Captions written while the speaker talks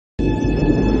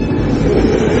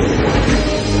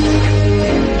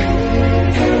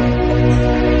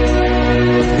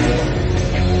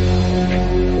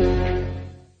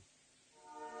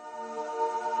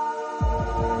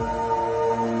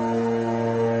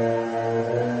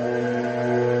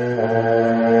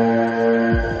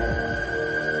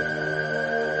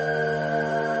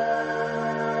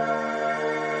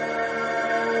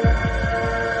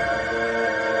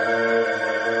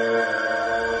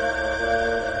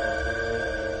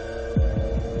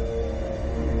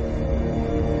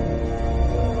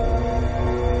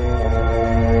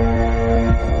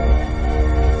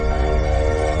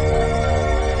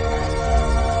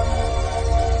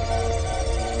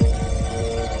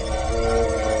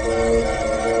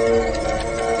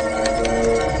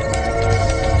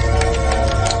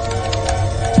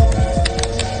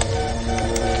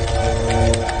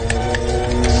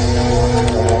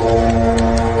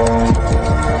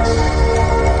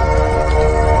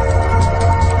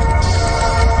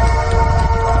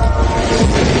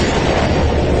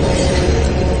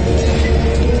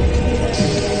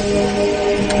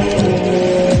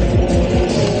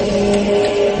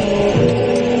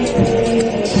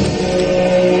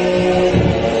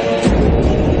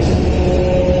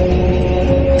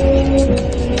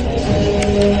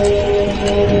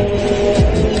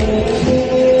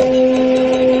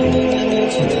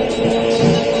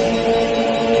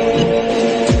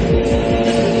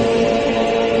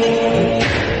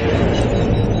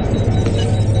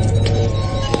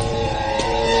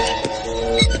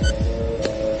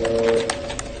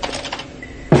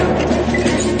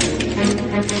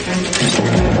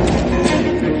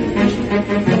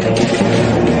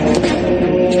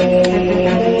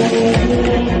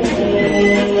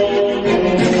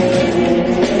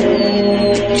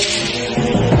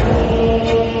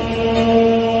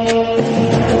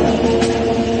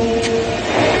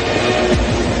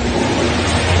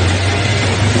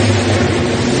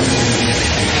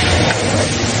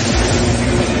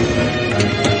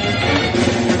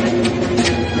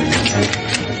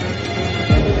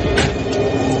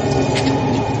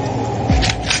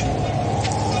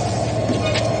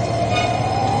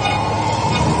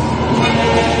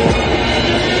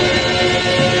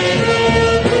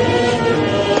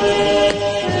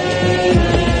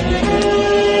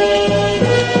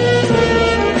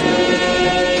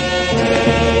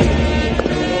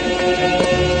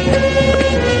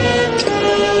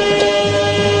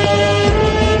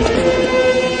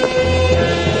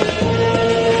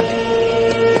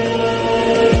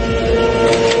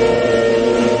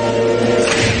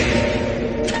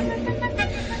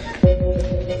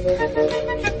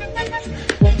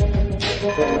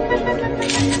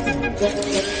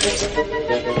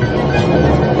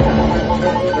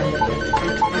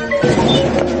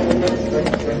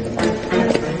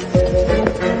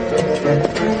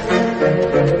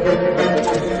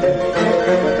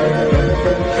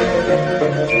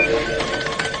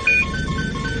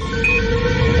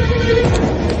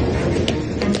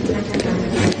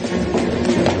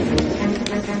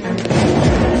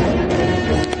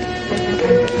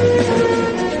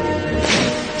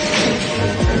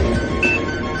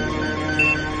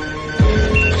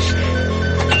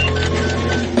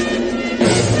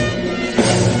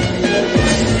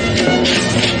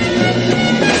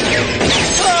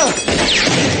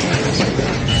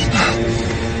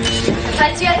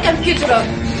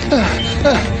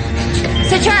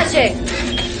Sachache!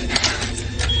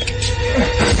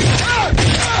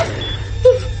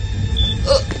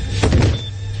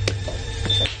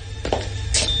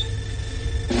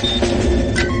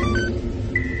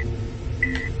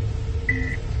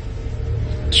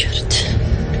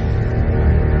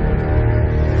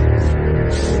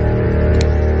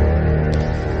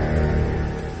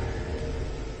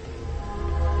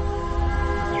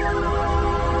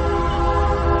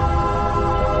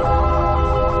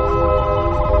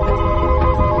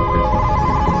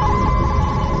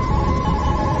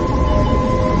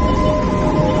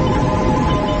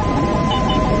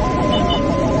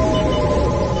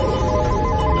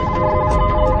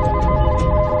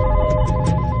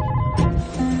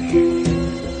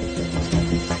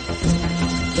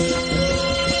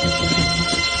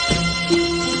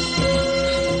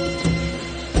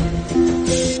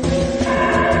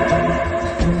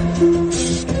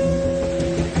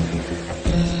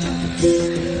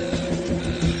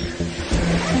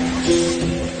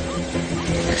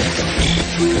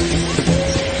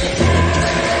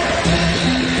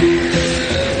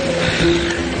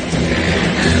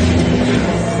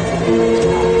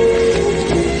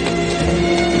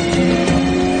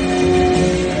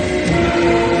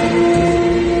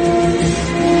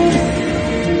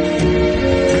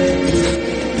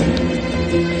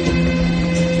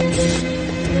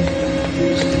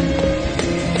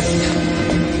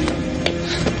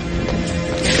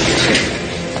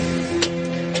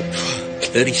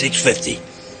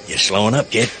 $36.50. You're slowing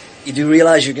up, kid. You do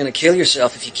realize you're gonna kill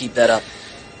yourself if you keep that up.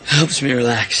 Helps me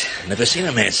relax. Never seen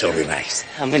a man so relaxed.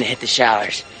 I'm gonna hit the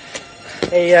showers.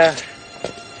 Hey,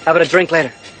 how about a drink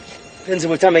later? Depends on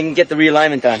what time I can get the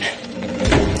realignment done.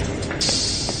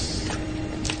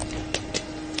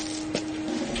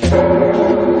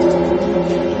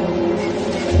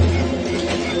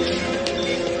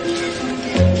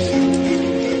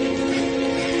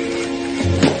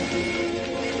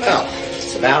 Well,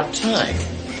 it's about time.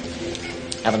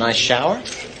 Have a nice shower?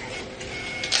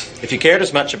 If you cared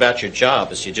as much about your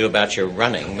job as you do about your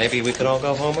running, maybe we could all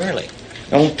go home early.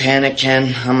 Don't panic,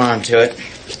 Ken. I'm on to it.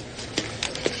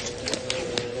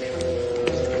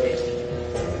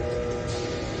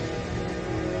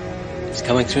 It's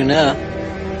coming through now.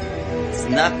 It's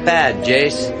not bad,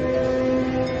 Jace.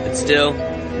 But still,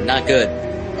 not good.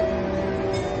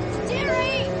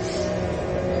 Jerry!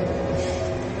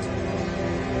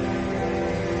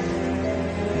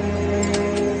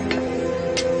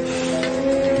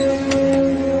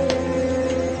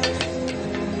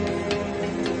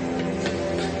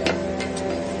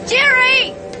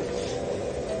 Jerry!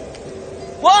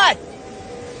 What?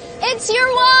 It's your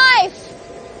wife!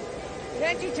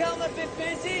 Can't you tell I'm a bit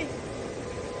busy?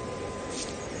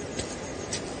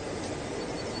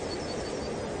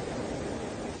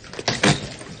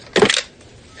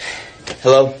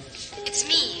 Hello? It's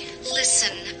me.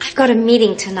 Listen, I've got a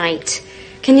meeting tonight.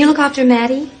 Can you look after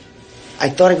Maddie? I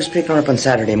thought I was picking her up on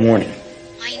Saturday morning.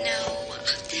 I know.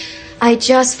 I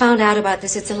just found out about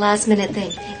this. It's a last-minute thing.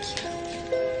 Thank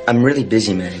you. I'm really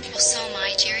busy, Maddie. Well, so am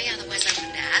I, Jerry. Otherwise, I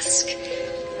wouldn't ask.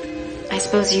 I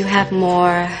suppose you have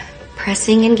more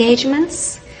pressing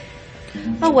engagements?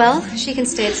 Oh, well, she can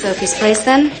stay at Sophie's place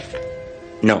then.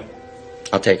 No,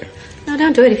 I'll take her. No,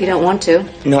 don't do it if you don't want to.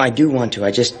 No, I do want to.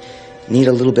 I just need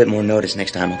a little bit more notice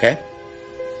next time, okay?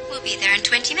 We'll be there in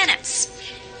 20 minutes.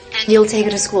 And you'll take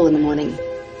her to school in the morning?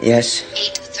 Yes.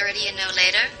 8:30 and no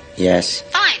later? Yes.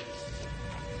 Fine.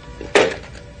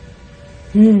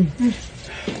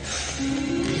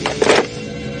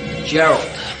 Gerald,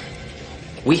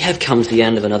 we have come to the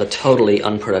end of another totally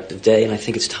unproductive day, and I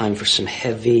think it's time for some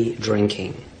heavy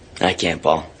drinking. I can't,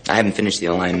 Paul. I haven't finished the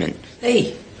alignment.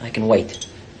 Hey, I can wait.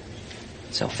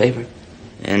 It's our favorite.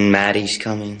 And Maddie's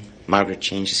coming. Margaret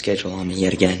changed the schedule on me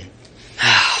yet again.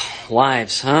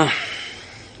 Wives, huh?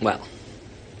 Well,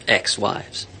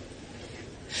 ex-wives.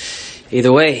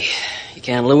 Either way, you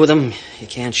can't live with them, you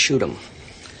can't shoot them.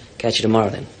 Catch you tomorrow,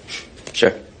 then.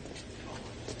 Sure.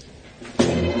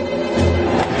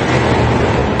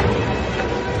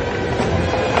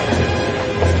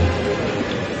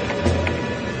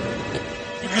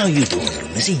 How you doing, little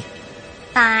missy?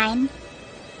 Fine.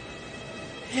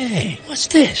 Hey, what's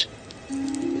this?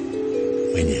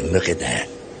 When you look at that,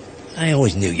 I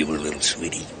always knew you were a little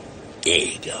sweetie. There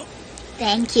you go.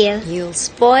 Thank you. You'll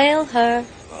spoil her.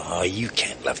 Oh, you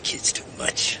can't love kids too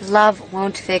much. Love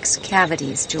won't fix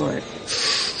cavities, George.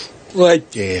 What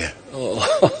there? Oh.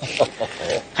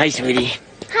 Hi, sweetie.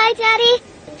 Hi, Daddy.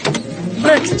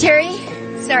 Look, Jerry,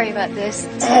 sorry about this.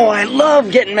 Oh, I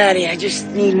love getting Maddie. I just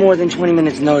need more than 20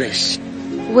 minutes notice.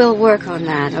 We'll work on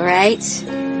that, all right?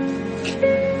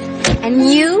 And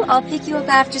you, I'll pick you up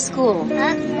after school.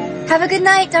 Huh? Have a good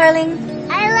night, darling.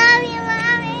 I love you,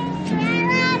 Mommy. I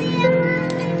love you.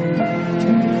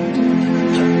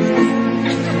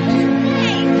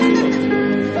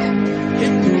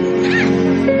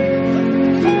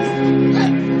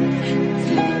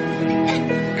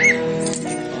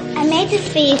 I made this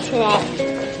for you today.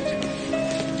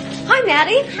 Hi,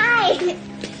 Maddie. Hi.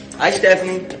 Hi,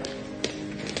 Stephanie.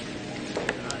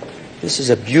 This is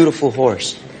a beautiful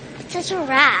horse. It's a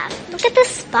giraffe. Look at the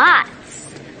spots.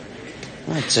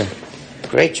 Oh, it's a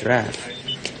great giraffe.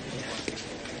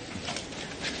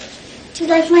 Do you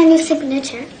like my new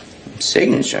signature?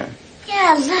 Signature.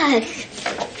 Yeah, look.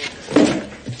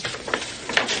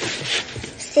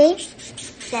 See?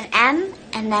 It's an M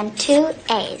and then 2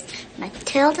 A's.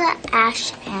 Matilda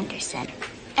Ash Anderson.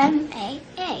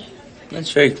 M-A-A.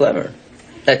 That's very clever.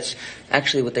 That's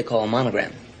actually what they call a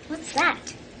monogram. What's that?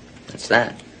 That's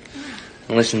that.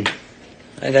 Now listen,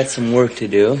 I got some work to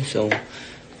do, so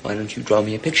why don't you draw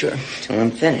me a picture till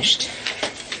I'm finished?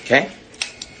 Okay?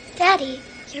 Daddy,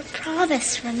 your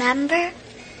promise, remember?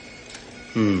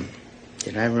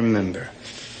 Did I remember?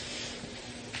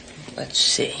 Let's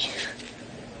see.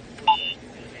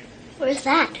 Where's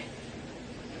that?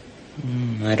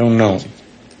 I don't know.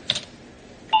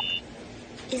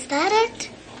 Is that it?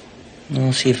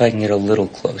 I'll see if I can get a little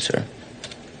closer.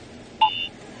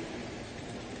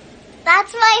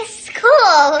 That's my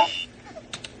school.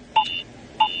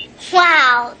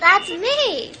 Wow, that's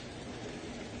me.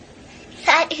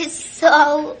 That is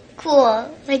so cool.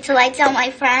 Wait till I tell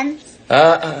my friends.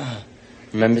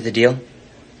 Remember the deal?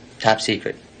 Top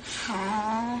secret.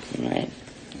 Aww. All right.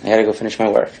 I gotta go finish my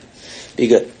work. Be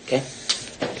good, okay?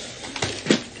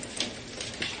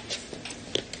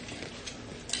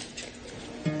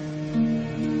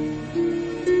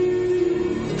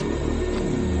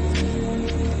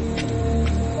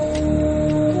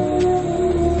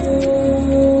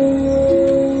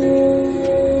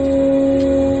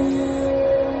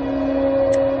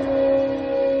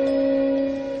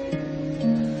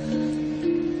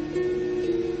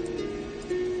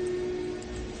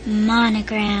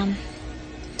 Monogram.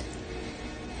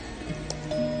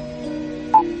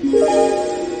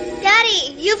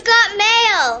 Daddy, you've got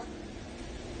mail.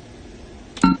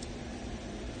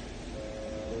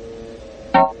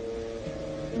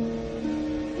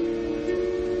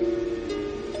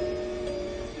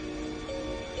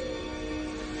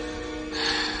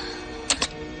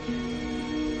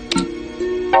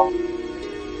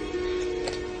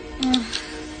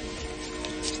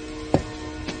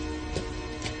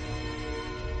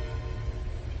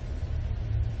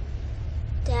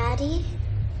 Daddy?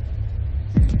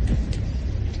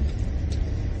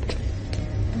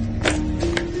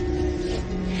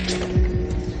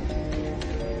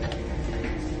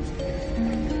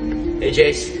 Hey,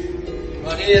 Jace. Come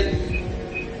on in.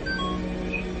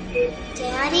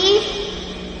 Daddy?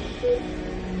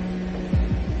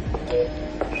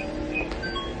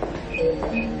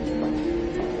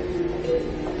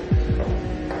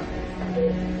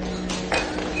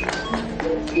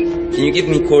 Can you give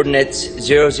me coordinates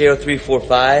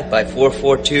 00345 by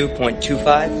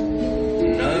 442.25?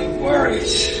 No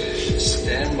worries.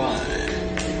 Stand by.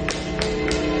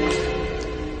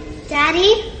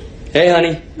 Daddy? Hey,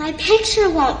 honey. My picture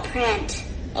won't print.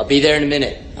 I'll be there in a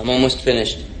minute. I'm almost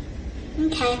finished.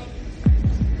 Okay.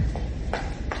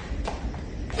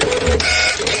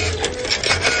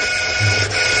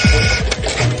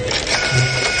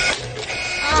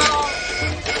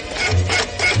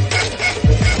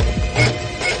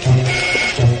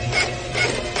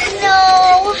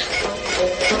 No.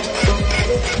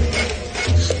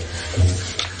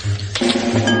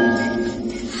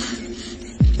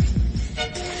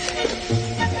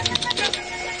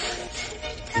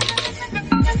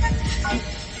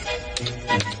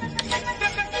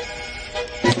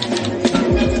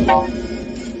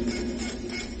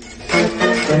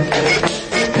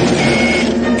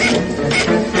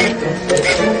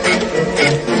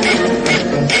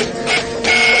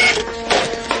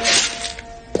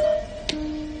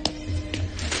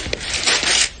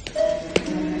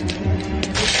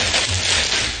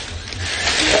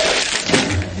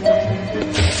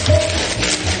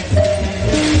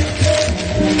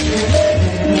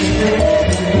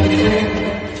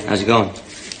 How's it going?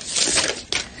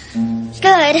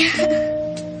 Good.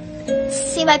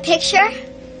 See my picture?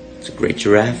 It's a great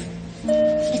giraffe.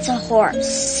 It's a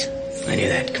horse. I knew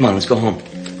that. Come on, let's go home.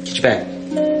 Get your bag.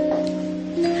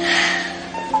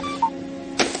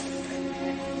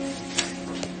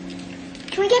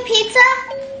 Can we get pizza?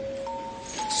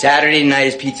 Saturday night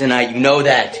is pizza night. You know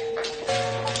that.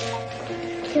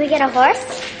 Can we get a horse?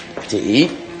 to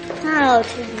eat. Oh,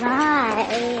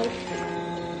 tonight.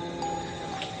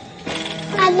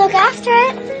 I look after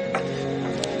it.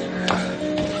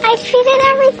 I feed it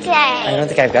every day. I don't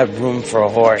think I've got room for a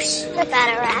horse. What about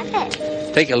a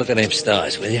rabbit? Take a look at them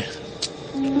stars, will you?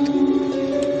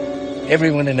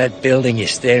 Everyone in that building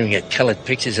is staring at colored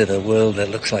pictures of the world that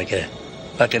looks like a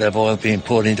bucket of oil being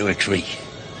poured into a creek.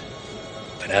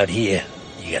 But out here,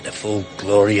 you got the full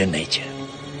glory of nature.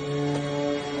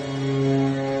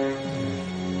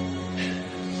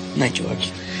 Night,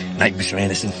 George. Night, Mr.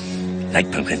 Anderson.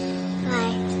 Night, Pumpkin.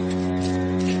 Bye.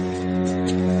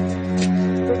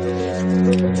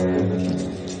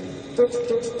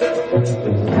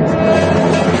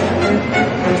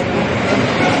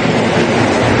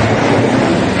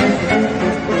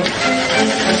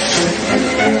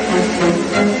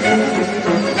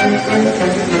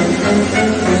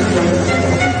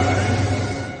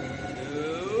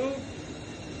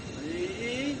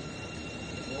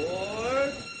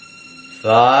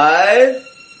 Five,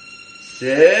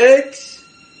 6,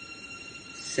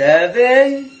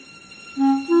 7,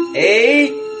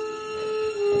 8,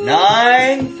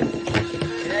 9, 10,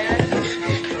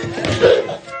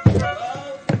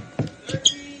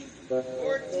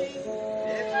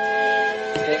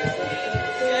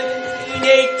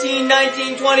 18,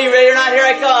 19, 20, ready or not, here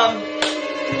I come.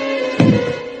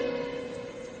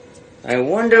 I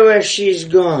wonder where she's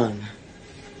gone.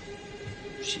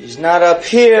 She's not up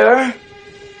here.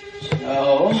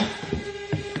 So,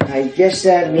 I guess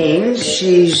that means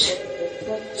she's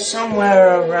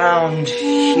somewhere around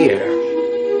here.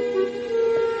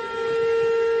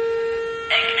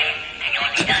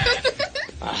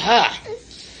 Aha!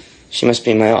 She must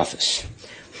be in my office.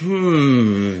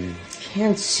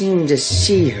 Can't seem to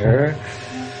see her.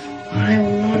 I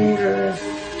wonder if...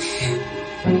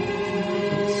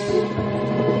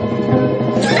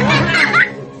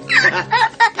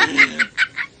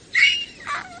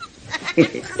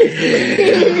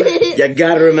 You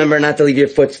gotta remember not to leave your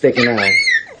foot sticking out.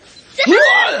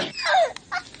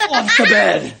 Off the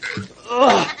bed.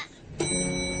 Ugh.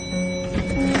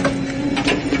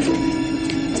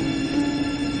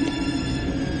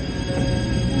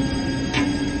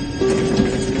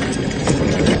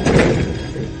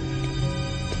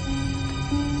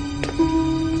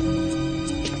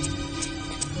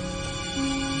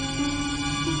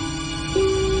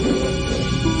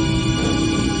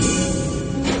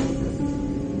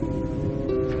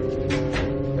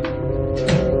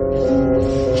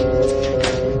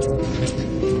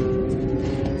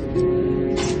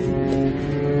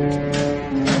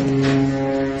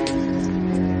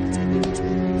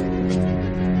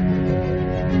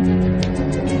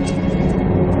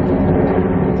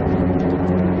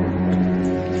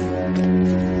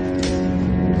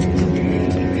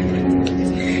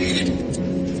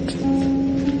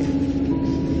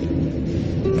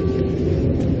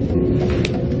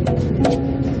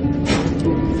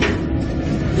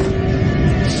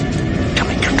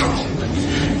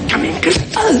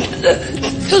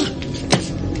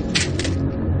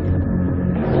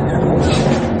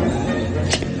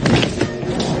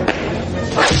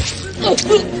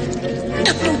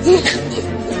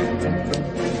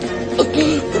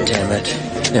 Damn it.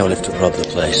 Now we'll have to rob the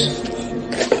place.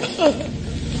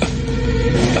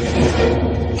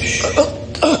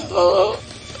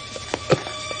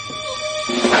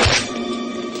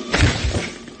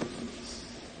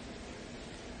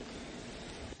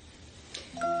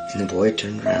 And the boy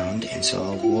turned around and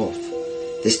saw a wolf.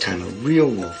 This time a real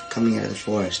wolf coming out of the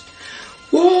forest.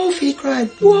 Wolf, he cried,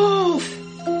 wolf!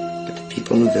 But the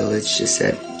people in the village just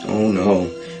said, oh no,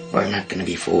 we're not going to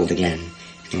be fooled again.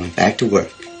 And he went back to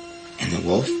work. And the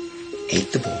wolf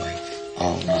ate the boy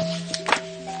all up.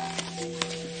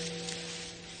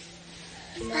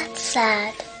 That's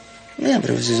sad. Yeah,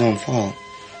 but it was his own fault.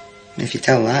 And if you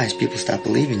tell lies, people stop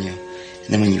believing you. And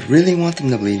then when you really want them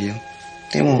to believe you,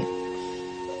 they won't.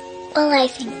 Well, I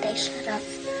think they should have.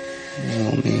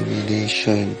 Well, maybe they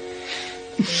should.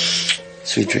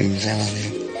 Sweet dreams, I love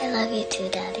you. I love you too,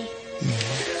 Daddy.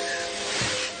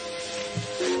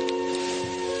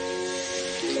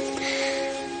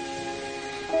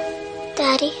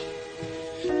 Daddy,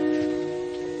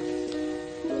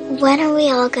 when are we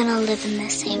all gonna live in the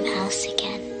same house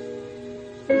again?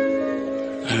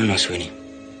 I don't know, sweetie.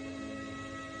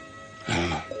 I don't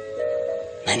know.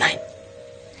 Night-night.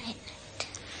 Night-night.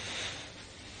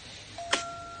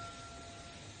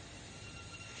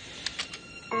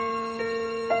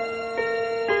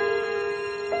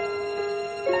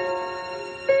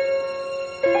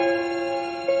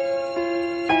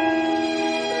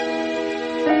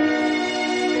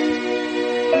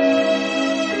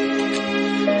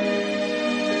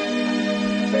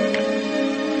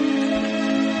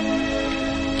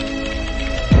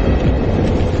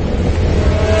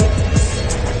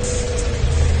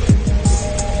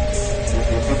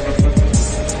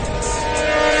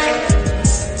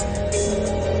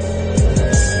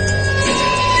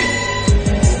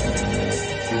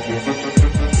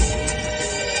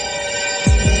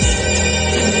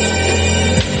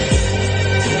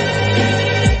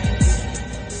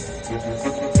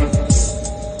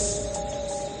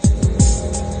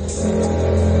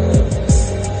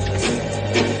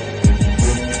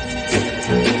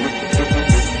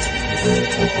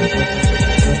 I'm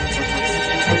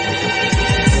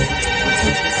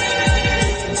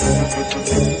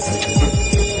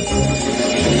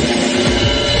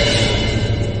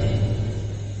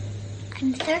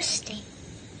thirsty.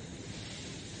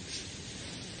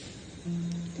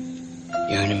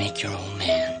 You're gonna make your old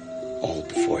man old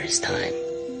before his time.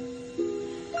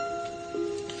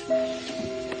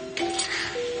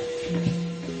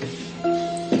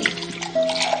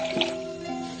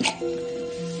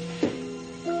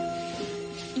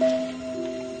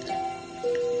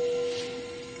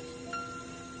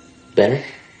 Better?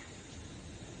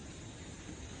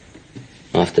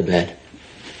 Off to bed.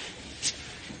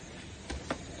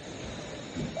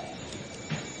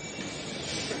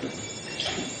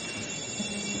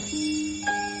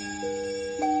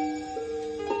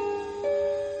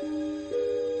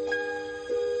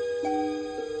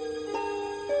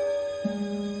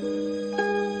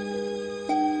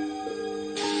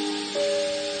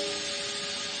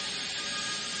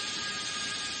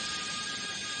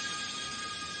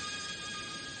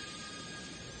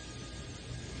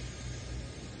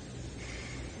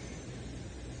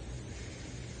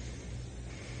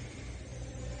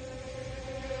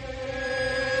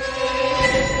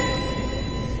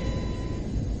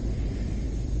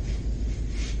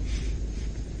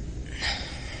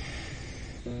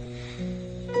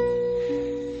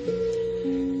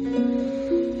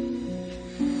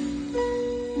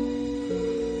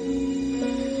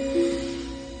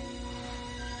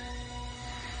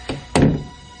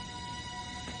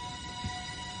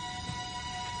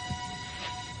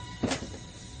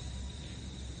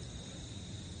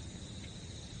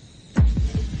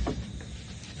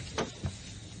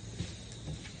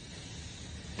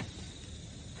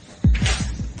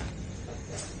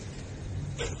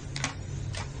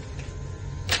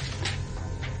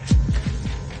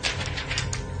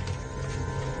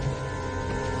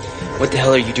 What the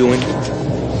hell are you doing?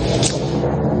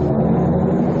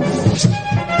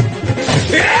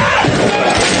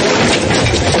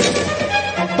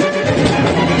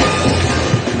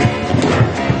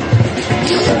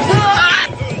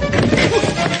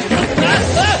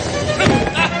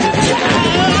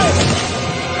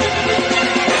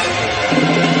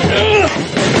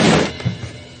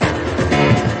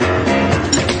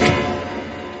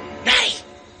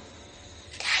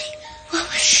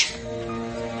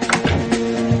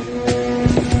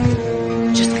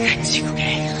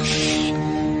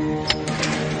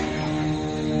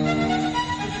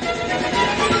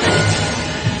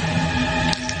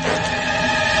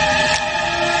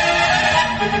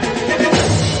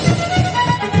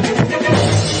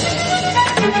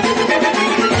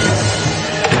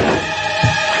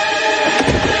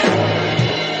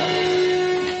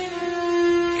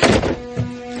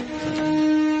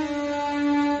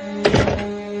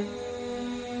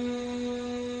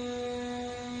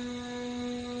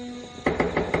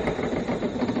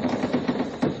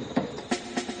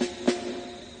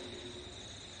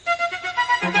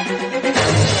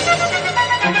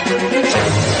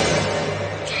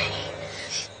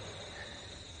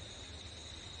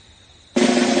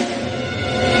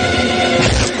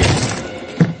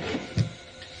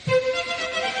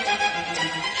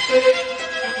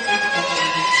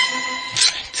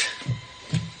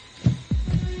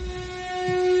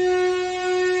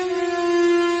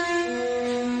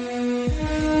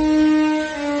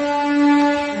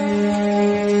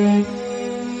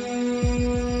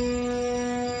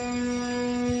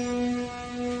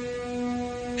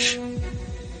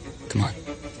 Come on.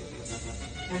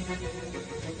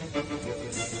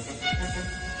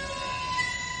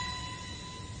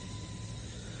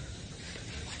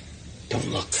 Don't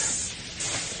look.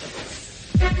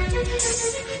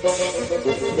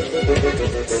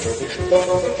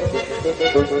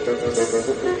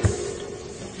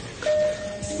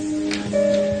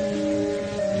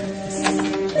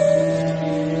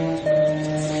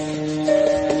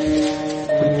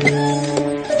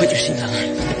 Put your seatbelt on.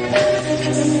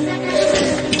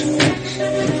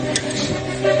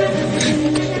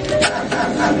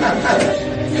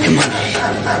 Come on.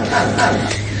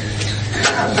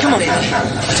 Come on, baby.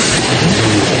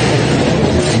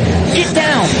 Get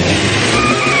down.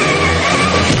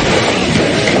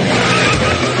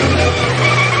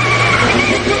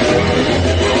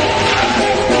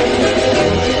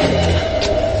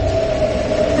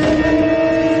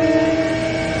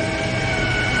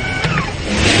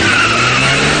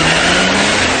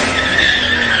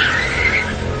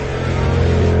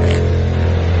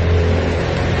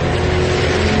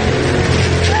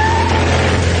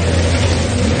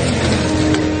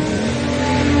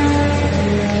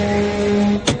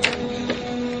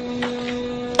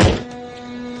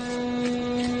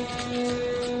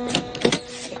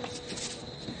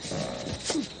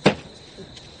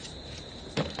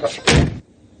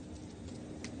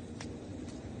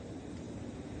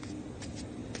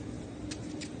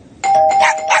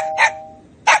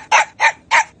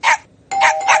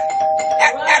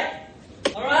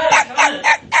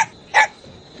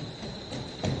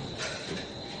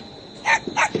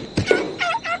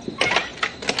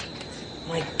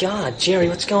 Jerry,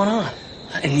 what's going on?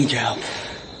 I need your help.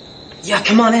 Yeah,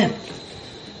 come on in.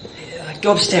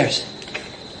 Go upstairs.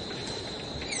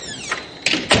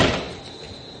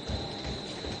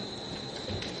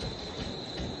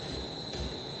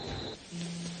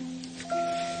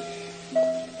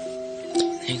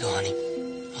 There you go, honey.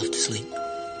 Off to sleep.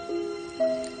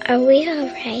 Are we all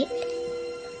right?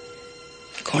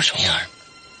 Of course we are.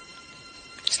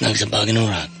 Snug's a bug in a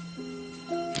rug.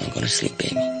 Now go to sleep,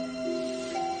 baby.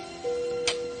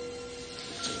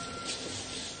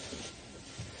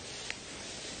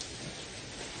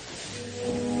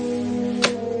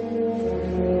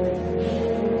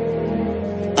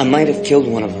 I might have killed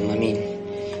one of them. I mean,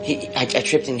 I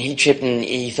tripped and he tripped and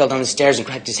he fell down the stairs and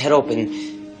cracked his head open.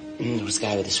 And there was a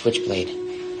guy with a switchblade.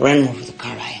 I ran him over with the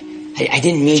car. I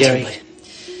didn't mean Jerry, to,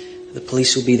 but... the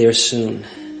police will be there soon.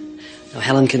 Now,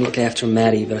 Helen can look after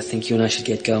Maddie, but I think you and I should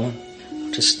get going.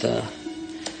 Just,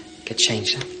 get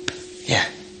changed, huh? Yeah.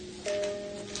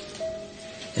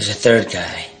 There's a third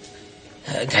guy.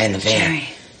 A guy in the van. Jerry.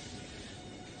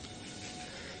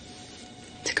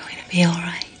 It's going to be all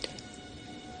right.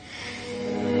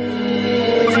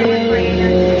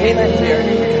 Hey, that Jerry.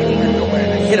 He went nowhere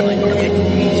and I hit him.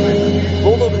 I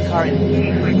rolled over the car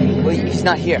and... Well, he's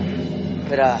not here.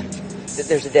 But,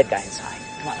 there's a dead guy inside.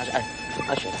 Come on,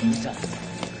 I'll show you. Let's go.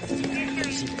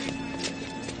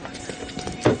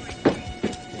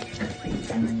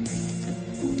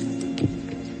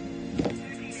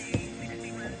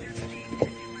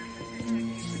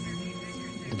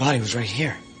 The body was right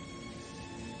here.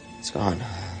 It's gone.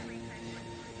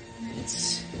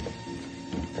 It's...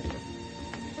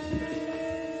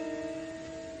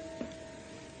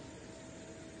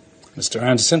 Mr.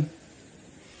 Anderson?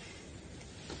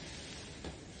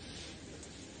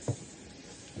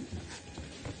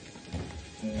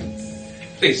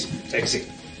 Please, take a seat.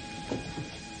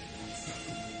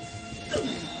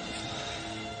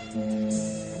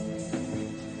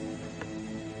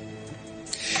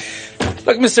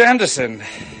 Look, Mr. Anderson,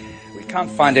 we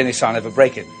can't find any sign of a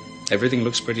break-in. Everything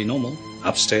looks pretty normal.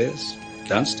 Upstairs,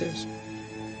 downstairs.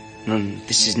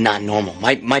 This is not normal.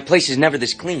 My place is never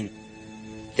this clean.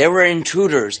 There were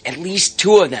intruders, at least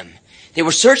 2 of them. They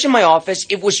were searching my office.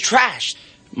 It was trashed.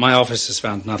 My office has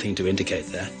found nothing to indicate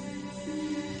that.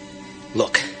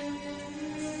 Look.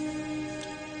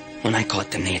 When I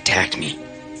caught them, they attacked me.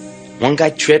 One guy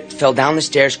tripped, fell down the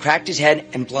stairs, cracked his head,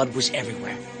 and blood was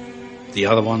everywhere. The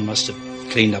other one must have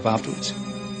cleaned up afterwards.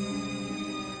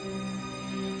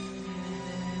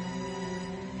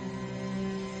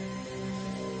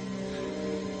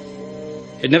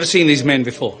 You'd never seen these men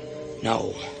before?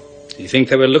 No. Do you think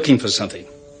they were looking for something?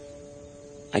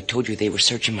 I told you they were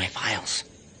searching my files.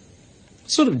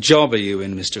 What sort of job are you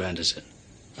in, Mr. Anderson?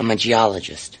 I'm a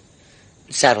geologist.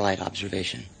 Satellite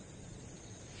observation.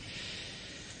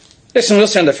 Listen, we'll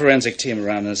send a forensic team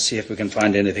around and see if we can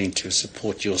find anything to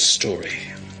support your story.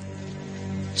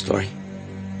 Story?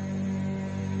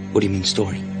 What do you mean,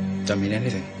 story? Don't mean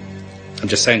anything. I'm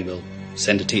just saying we'll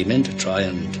send a team in to try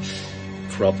and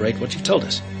corroborate what you've told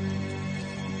us.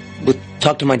 We'll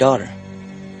talk to my daughter.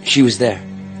 She was there.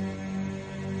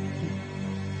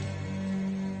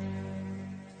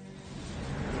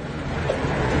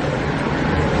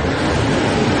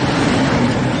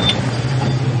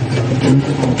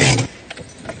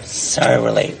 Sorry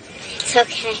we're late. It's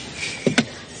okay.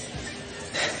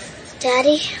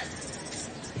 Daddy,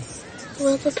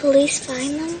 will the police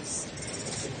find them?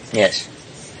 Yes.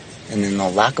 And then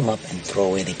they'll lock them up and throw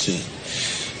away the key.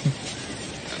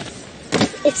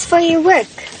 It's for your work.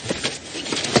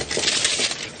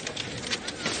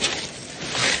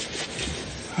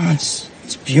 Oh,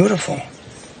 it's beautiful.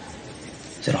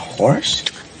 Is it a horse?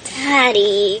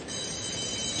 Daddy.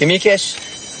 Give me a kiss.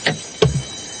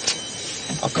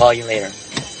 I'll call you later.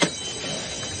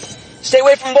 Stay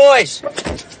away from boys.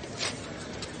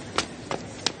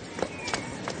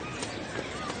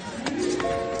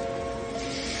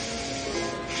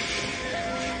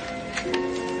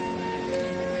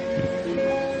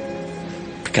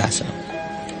 Picasso.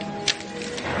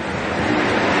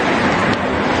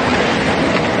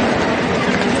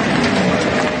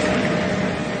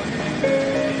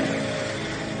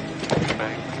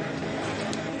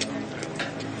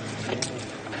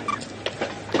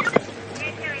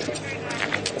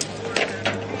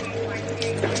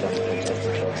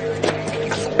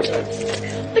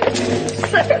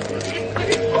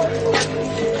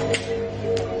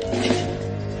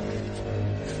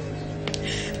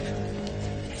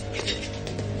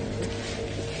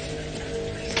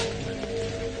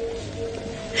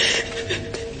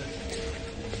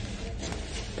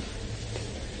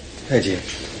 Hey, Jim.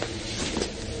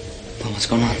 What What's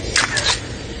going on?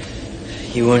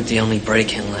 You weren't the only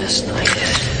break-in last night.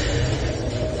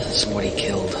 Somebody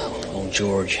killed old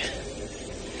George.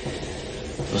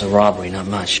 It was a robbery, not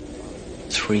much.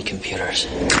 3 computers.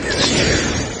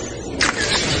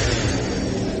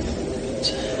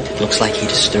 It looks like he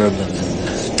disturbed them.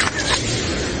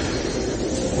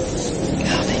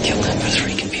 God, they killed him for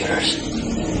 3 computers.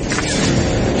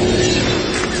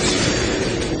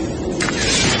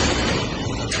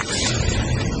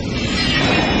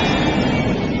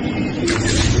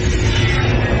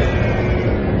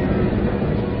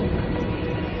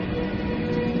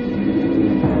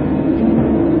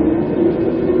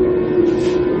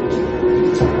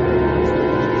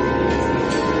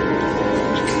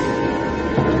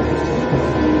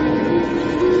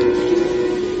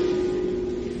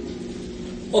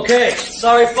 Okay,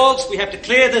 sorry folks, we have to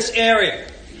clear this area.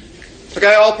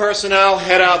 Okay, all personnel,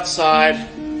 head outside.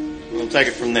 We'll take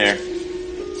it from there.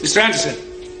 Mr. Anderson,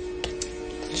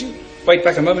 could you wait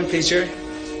back a moment, please, Jerry?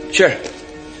 Sure.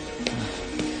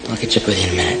 I'll catch up with you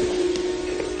in a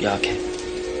minute. Yeah, okay.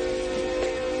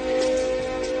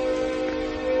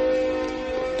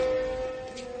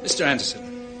 Mr.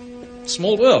 Anderson,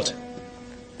 small world.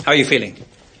 How are you feeling?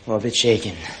 Well, a bit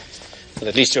shaken. Well,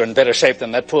 at least you're in better shape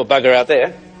than that poor bugger out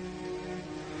there.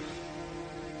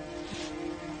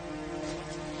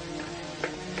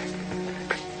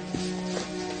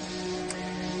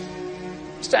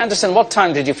 Mr. Anderson, what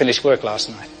time did you finish work last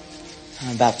night?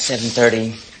 About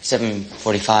 7:30,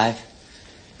 7:45.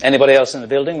 Anybody else in the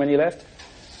building when you left?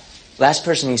 Last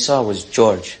person we saw was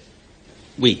George.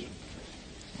 We.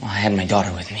 Well, I had my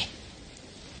daughter with me.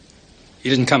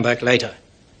 You didn't come back later?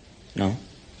 No.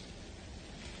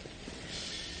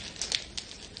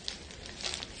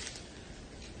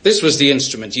 This was the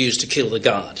instrument used to kill the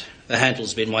guard. The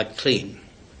handle's been wiped clean.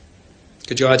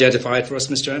 Could you identify it for us,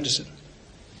 Mr. Anderson?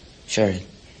 Sure. It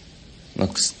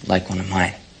looks like one of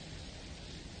mine.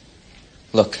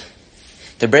 Look,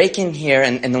 the break-in here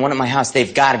and the one at my house,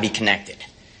 they've got to be connected.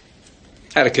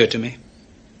 That occurred to me.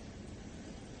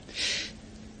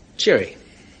 Jerry,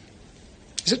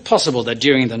 is it possible that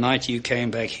during the night you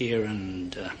came back here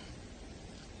and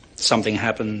something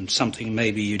happened, something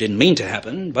maybe you didn't mean to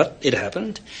happen, but it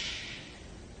happened,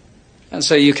 and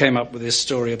so you came up with this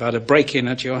story about a break-in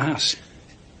at your house?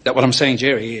 That what I'm saying,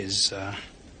 Jerry, is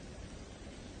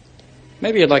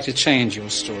maybe you'd like to change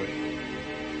your story.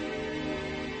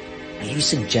 Are you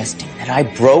suggesting that I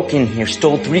broke in here,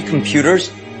 stole 3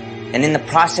 computers, and in the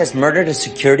process murdered a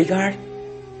security guard?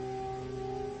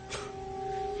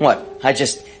 What, I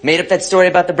just made up that story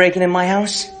about the break-in in my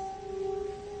house?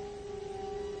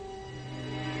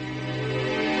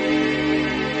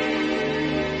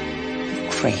 You're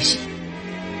crazy.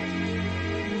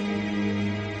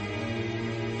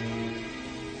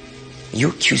 You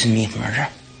accusing me of murder?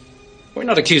 We're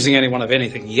not accusing anyone of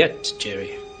anything yet,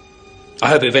 Jerry. I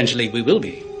hope eventually we will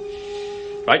be.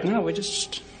 Right now, we're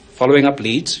just following up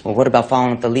leads. Well, what about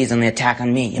following up the leads on the attack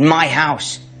on me, in my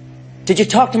house? Did you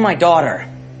talk to my daughter?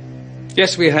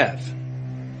 Yes, we have.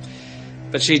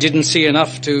 But she didn't see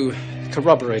enough to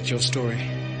corroborate your story.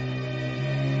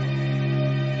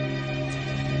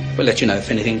 We'll let you know if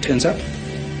anything turns up.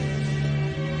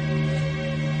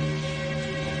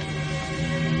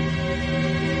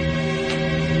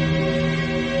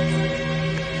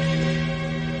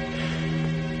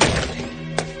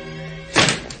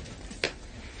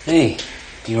 Hey,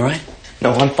 you all right?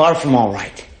 No, I'm far from all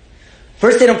right.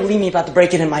 First, they don't believe me about the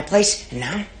break-in in my place, and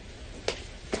now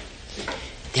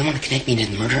they want to connect me to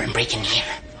the murder and break in here.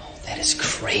 Oh, that is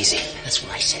crazy. That's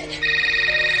what I said.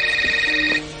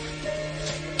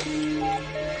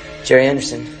 Jerry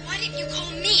Anderson. Why didn't you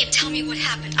call me and tell me what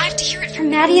happened? I have to hear it from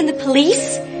Maddie and the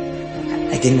police.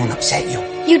 I didn't want to upset you.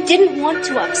 You didn't want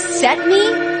to upset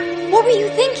me? What were you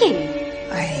thinking?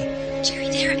 Jerry,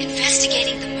 they're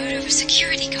investigating the murder of a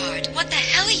security guard. What the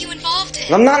hell are you involved in?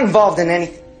 Well, I'm not involved in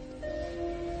anything.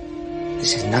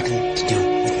 This has nothing to do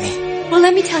with me. Well,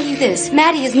 let me tell you this.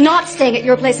 Maddie is not staying at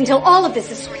your place until all of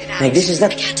this is sorted out. Meg, this is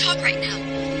not... I can't talk right now.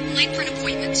 I'm late for an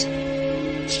appointment.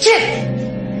 Shit!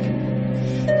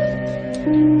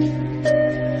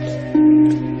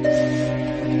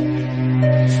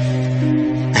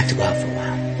 I have to go out for a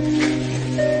while.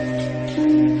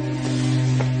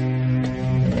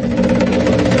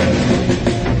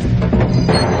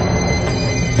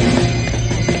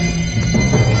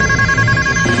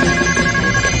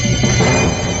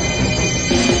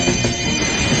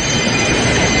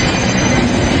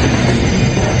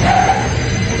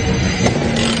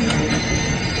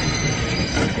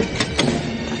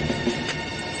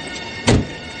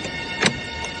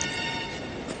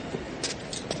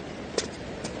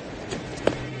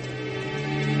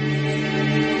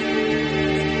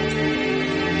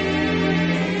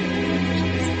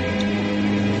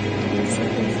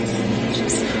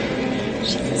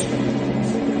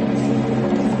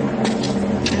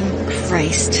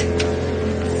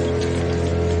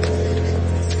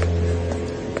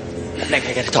 Meg,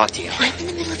 I gotta talk to you. I'm in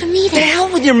the middle of a meeting. The hell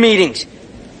with your meetings.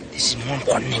 This is more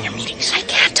important than your meetings. I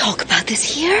can't talk about this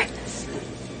here.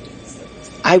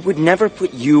 I would never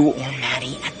put you or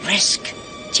Maddie at risk.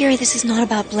 Jerry, this is not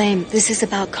about blame. This is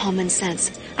about common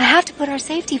sense. I have to put our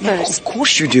safety first. No, of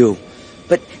course you do.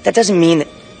 But that doesn't mean that...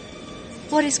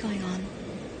 What is going on?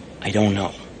 I don't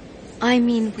know. I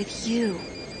mean with you.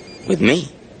 With me?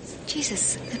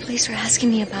 Jesus, the police were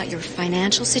asking me about your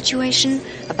financial situation,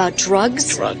 about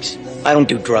drugs. Drugs? I don't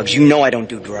do drugs. You know I don't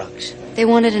do drugs. They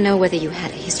wanted to know whether you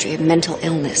had a history of mental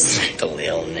illness. Mental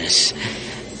illness?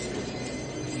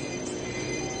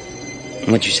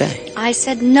 What'd you say? I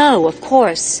said no, of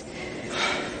course.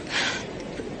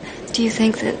 Do you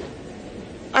think that...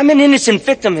 I'm an innocent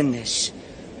victim in this.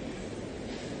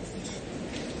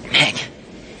 Meg,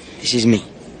 this is me.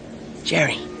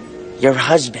 Jerry, your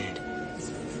husband.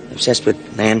 Obsessed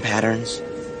with land patterns,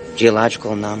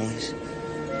 geological anomalies.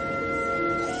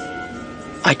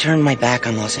 I turned my back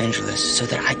on Los Angeles so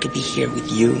that I could be here with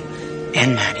you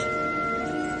and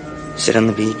Maddie. Sit on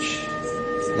the beach,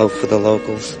 loaf with the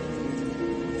locals.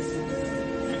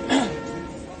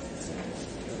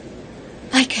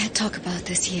 I can't talk about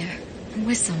this here. I'm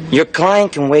with someone. Your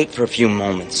client can wait for a few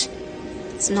moments.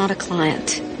 It's not a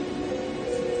client.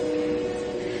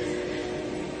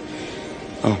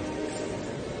 Oh.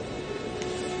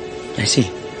 I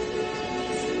see.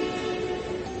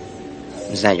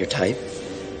 Is that your type?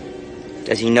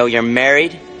 Does he know you're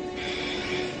married?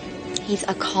 He's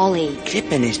a colleague.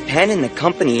 Dipping his pen in the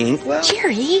company inkwell?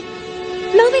 Jerry!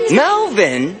 Melvin is...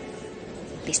 Melvin?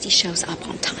 At least he shows up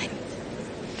on time.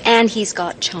 And he's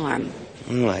got charm.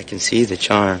 Oh, I can see the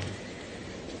charm.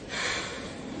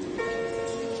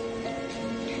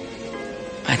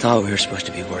 I thought we were supposed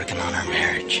to be working on our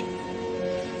marriage.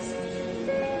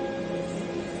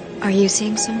 Are you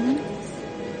seeing someone?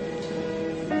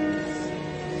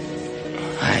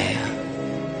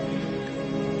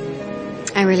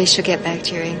 I really should get back,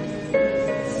 Jerry.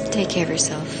 Take care of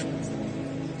yourself.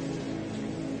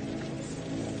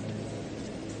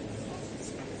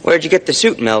 Where'd you get the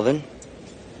suit, Melvin?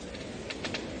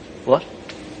 What?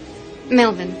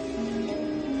 Melvin.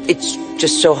 It's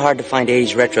just so hard to find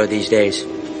 80s retro these days.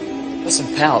 Listen,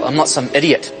 pal, I'm not some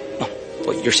idiot. Oh,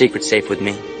 well, your secret's safe with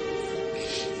me.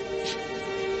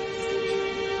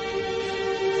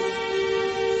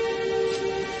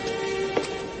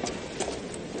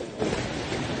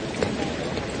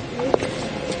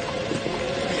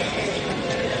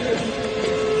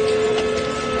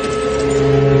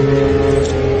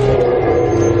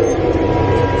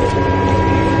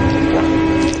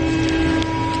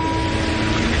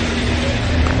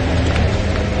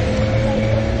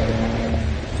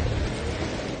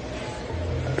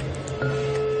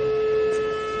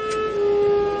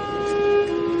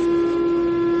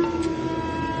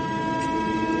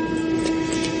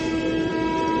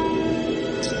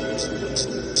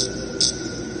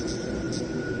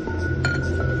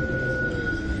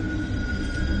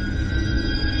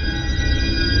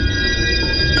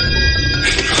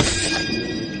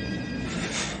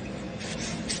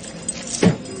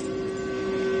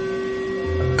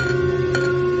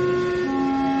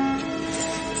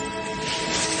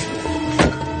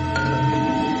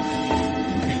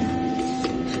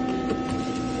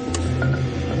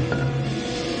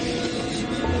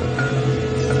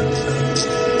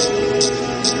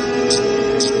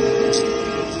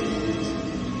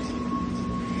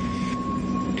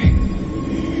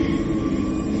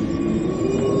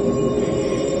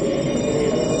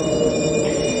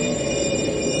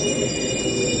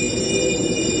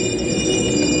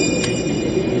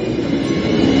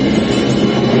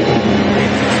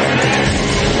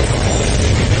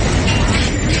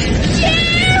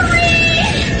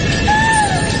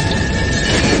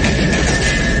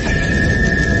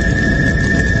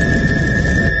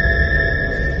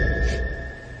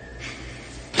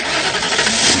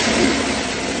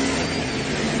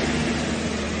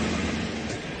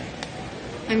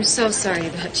 I'm so sorry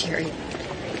about Jerry.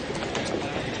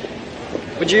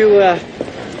 Would you,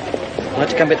 like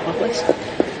to come back to my place?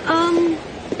 I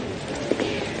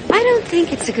don't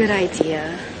think it's a good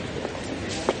idea.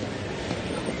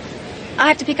 I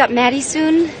have to pick up Maddie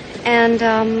soon, and,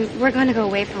 we're going to go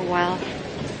away for a while.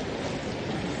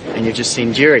 And you've just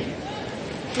seen Jerry?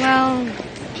 Well,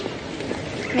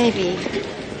 maybe.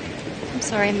 I'm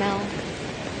sorry, Mel.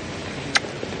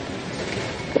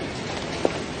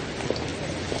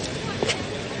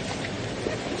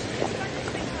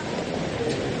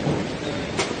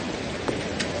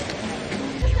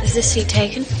 Is this seat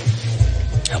taken?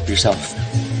 Help yourself.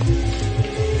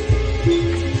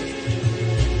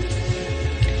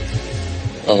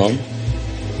 Alone?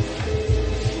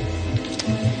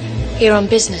 Here on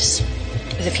business,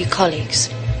 with a few colleagues.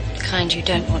 The kind you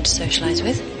don't want to socialize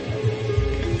with.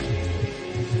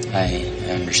 I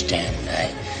understand.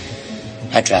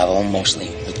 I travel mostly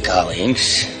with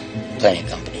colleagues. Plenty of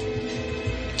company.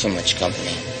 Too much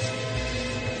company.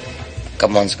 A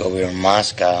couple months ago, we were in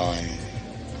Moscow, and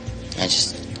I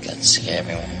just got sick of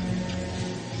everyone.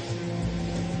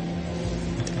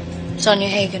 Sonia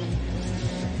Hagen.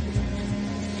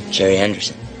 Jerry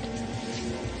Henderson.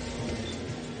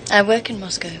 I work in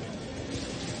Moscow.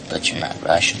 But you're not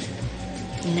Russian.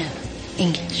 No,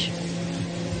 English.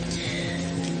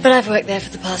 But I've worked there for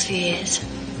the past few years.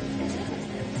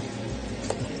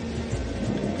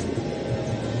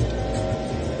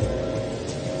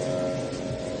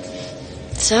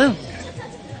 So,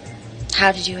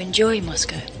 how did you enjoy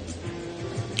Moscow?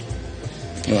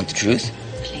 You want the truth?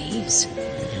 Please.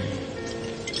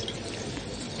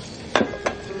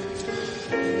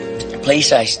 The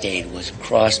place I stayed was a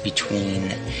cross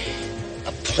between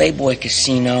a Playboy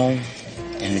casino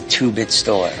and a two-bit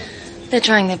store. They're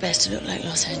trying their best to look like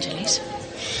Los Angeles.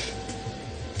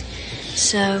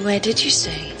 So, where did you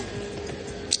stay?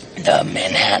 The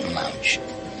Manhattan Lounge.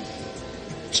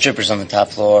 Strippers on the top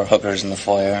floor, hookers in the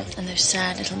foyer. And those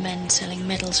sad little men selling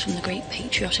medals from the Great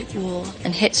Patriotic War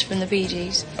and hits from the Bee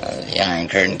Gees. The Iron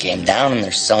Curtain came down and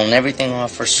they're selling everything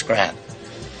off for scrap.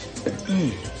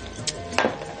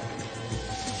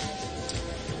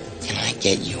 Can I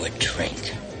get you a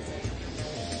drink?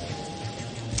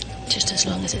 Just as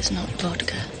long as it's not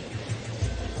vodka.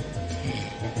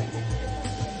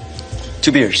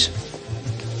 2 beers.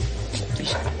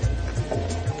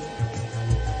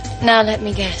 Now let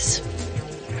me guess.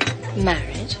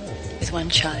 Married, with 1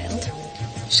 child.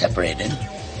 Separated.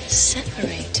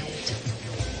 Separated.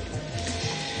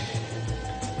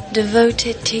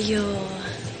 Devoted to your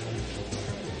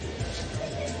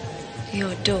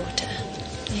daughter.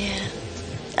 Yeah.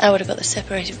 I would have got the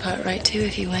separated part right too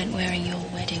if you weren't wearing your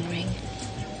wedding ring.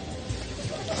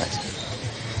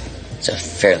 It's a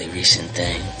fairly recent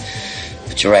thing.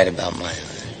 But you're right about my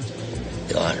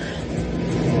daughter.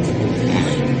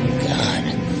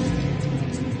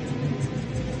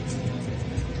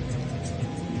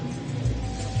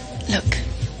 Look,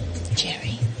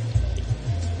 Jerry.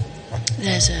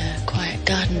 There's a quiet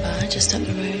garden bar just up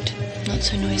the road. Not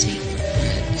so noisy.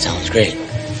 Sounds great.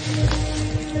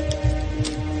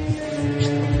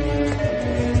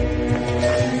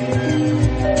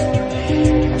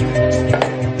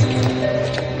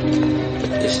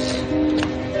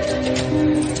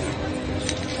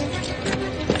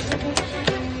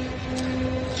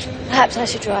 Perhaps I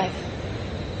should drive.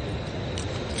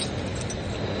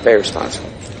 Very responsible.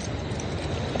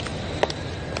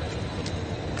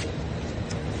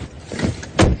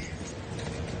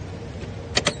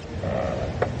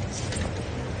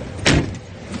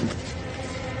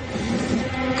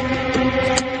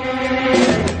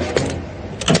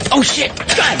 Oh shit!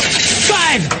 Drive!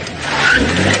 Drive!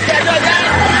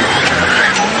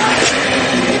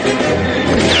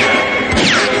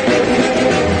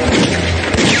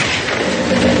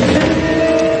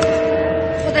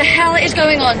 What the hell is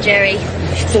going on, Jerry?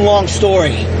 It's a long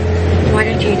story. Why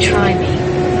don't you try me?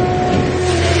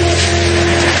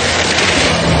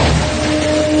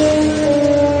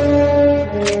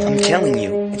 I'm telling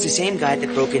you, it's the same guy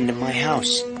that broke into my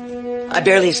house. I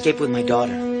barely escaped with my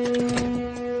daughter.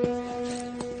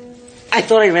 I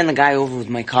thought I ran the guy over with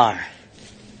my car.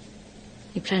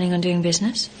 You planning on doing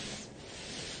business?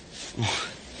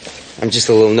 I'm just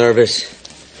a little nervous.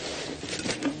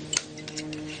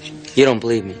 You don't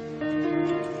believe me?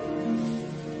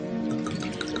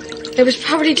 It was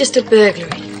probably just a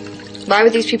burglary. Why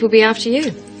would these people be after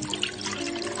you?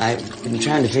 I've been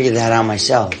trying to figure that out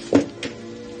myself.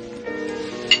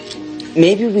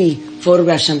 Maybe we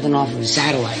photographed something off of a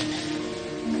satellite.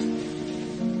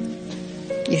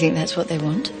 You think that's what they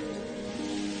want?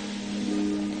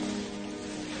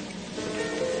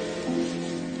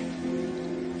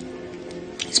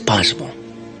 It's possible.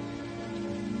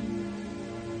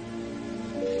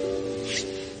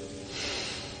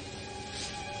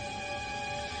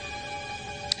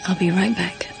 I'll be right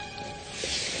back.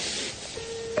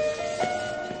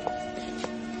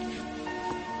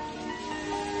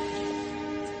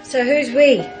 So who's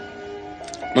we?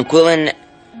 McQuillan,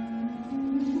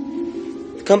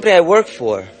 the company I work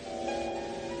for.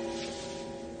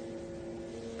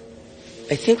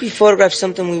 I think we photographed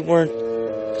something we weren't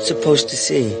supposed to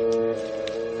see.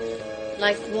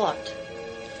 Like what?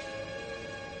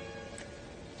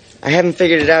 I haven't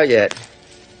figured it out yet.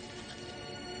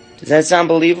 Does that sound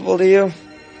believable to you?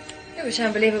 It would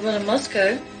sound believable in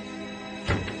Moscow.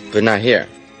 But not here.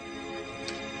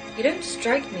 You don't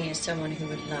strike me as someone who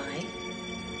would lie.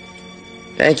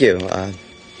 Thank you.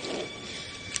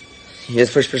 You're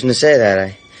the first person to say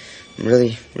that. I'm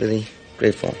really, really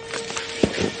grateful.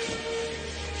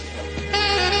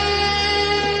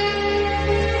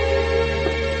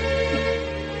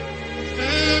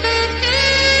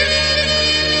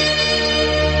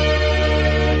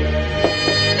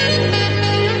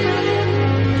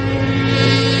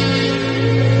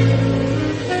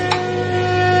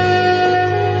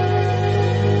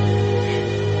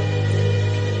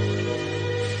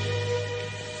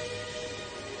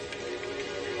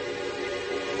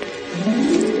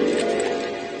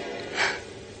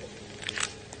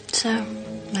 So,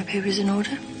 my paper's in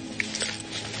order?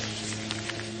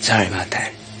 Sorry about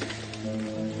that.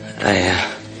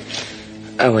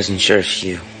 I wasn't sure if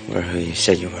you were who you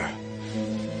said you were.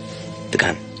 The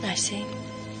gun. I see.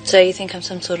 So you think I'm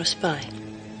some sort of spy?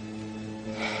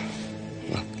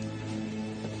 Look,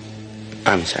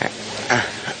 I'm sorry.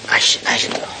 I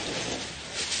should go.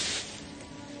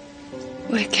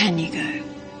 Where can you go?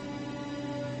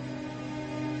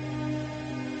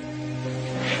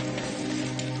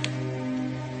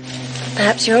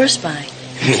 Perhaps you're a spy.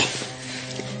 Me?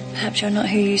 Perhaps you're not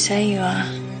who you say you are.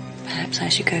 Perhaps I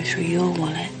should go through your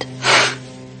wallet.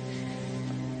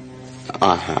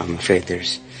 I'm afraid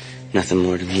there's nothing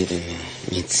more to me than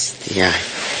meets the eye.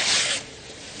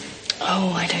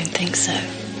 Oh, I don't think so.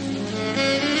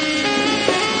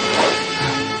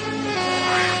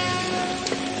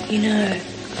 You know,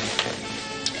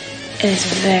 it is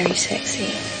very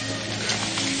sexy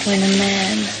when a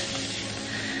man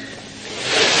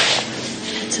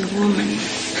lets a woman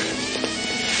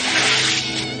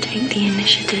take the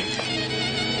initiative.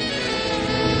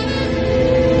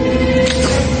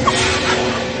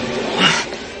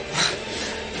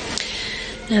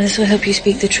 Now, this will help you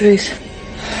speak the truth.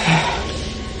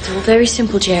 It's all very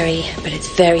simple, Jerry, but it's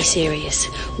very serious.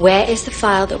 Where is the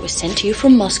file that was sent to you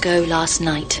from Moscow last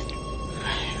night?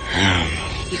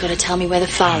 You gotta tell me where the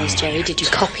file is, Jerry. Did you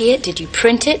copy it? Did you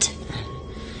print it?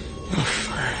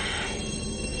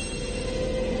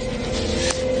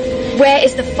 Where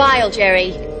is the file,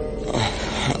 Jerry?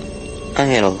 I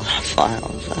had a lot of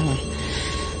files.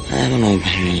 I haven't opened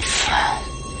any files.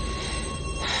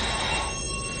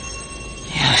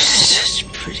 You have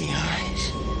such pretty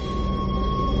eyes.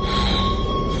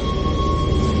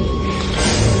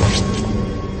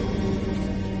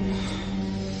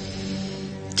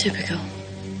 Typical.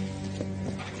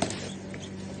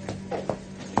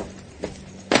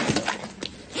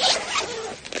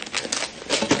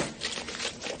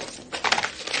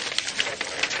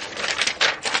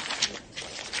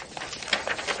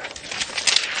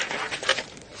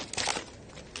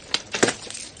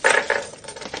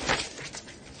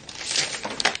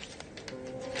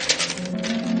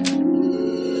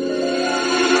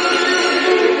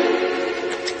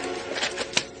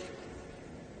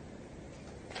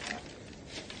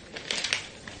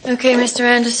 Okay, Mr.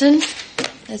 Anderson.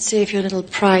 Let's see if your little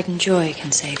pride and joy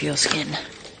can save your skin.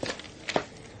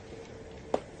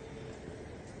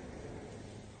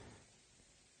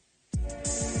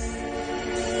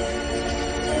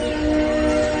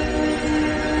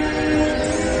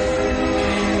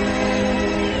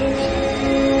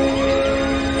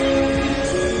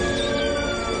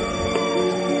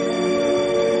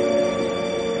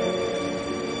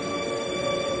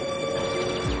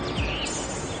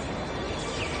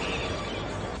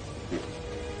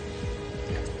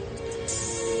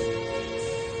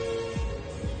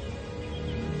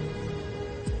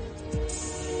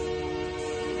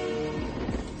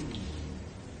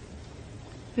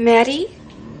 Maddie?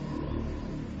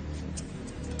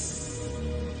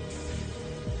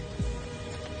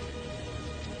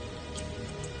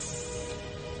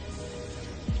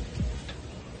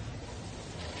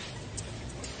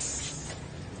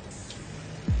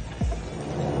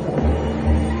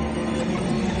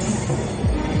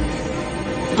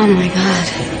 Oh my God.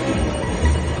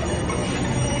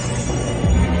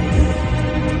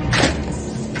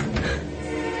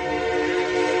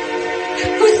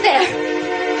 Who's there?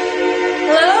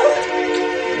 Hello?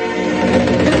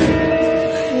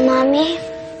 Mommy?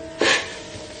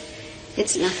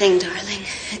 It's nothing, darling.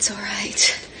 It's all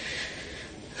right.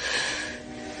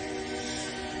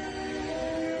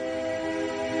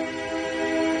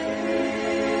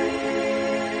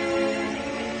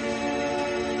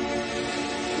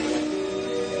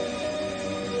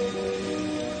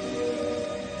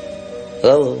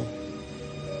 Hello?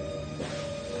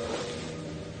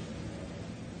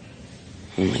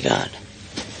 Oh my God.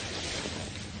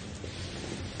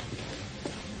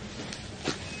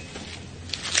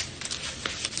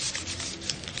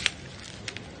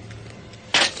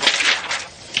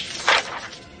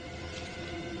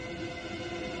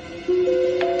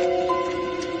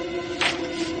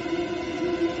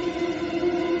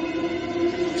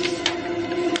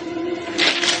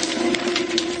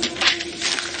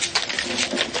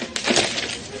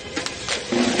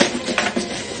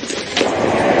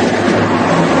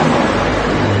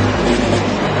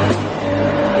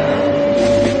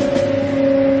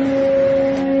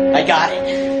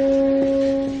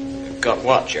 it. Got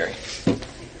what, Jerry?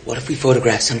 What if we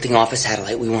photographed something off a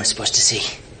satellite we weren't supposed to see?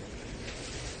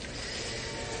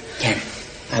 Ken,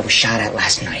 I was shot at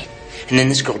last night. And then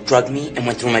this girl drugged me and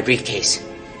went through my briefcase.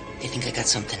 They think I got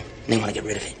something, and they want to get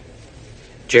rid of it.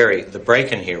 Jerry, the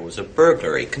break-in here was a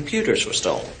burglary. Computers were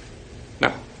stolen.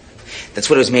 No. That's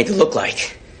what it was made to look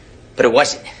like. But it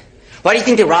wasn't. Why do you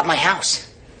think they robbed my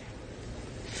house?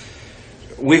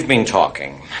 We've been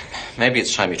talking. Maybe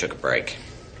it's time you took a break.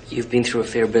 You've been through a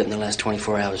fair bit in the last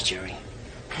 24 hours, Jerry.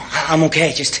 I'm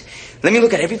okay. Just let me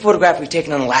look at every photograph we've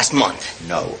taken in the last month.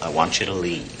 No, I want you to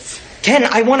leave. Ken,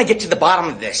 I want to get to the bottom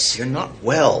of this. You're not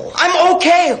well. I'm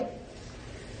okay.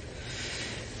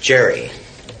 Jerry,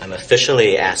 I'm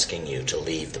officially asking you to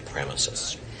leave the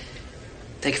premises.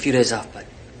 Take a few days off, bud.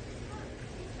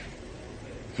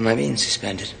 Am I being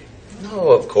suspended?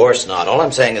 No, of course not. All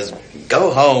I'm saying is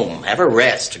go home, have a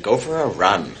rest, go for a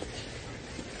run.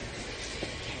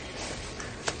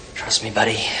 Trust me,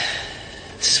 buddy.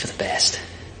 This is for the best.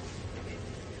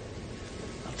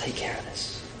 I'll take care of this.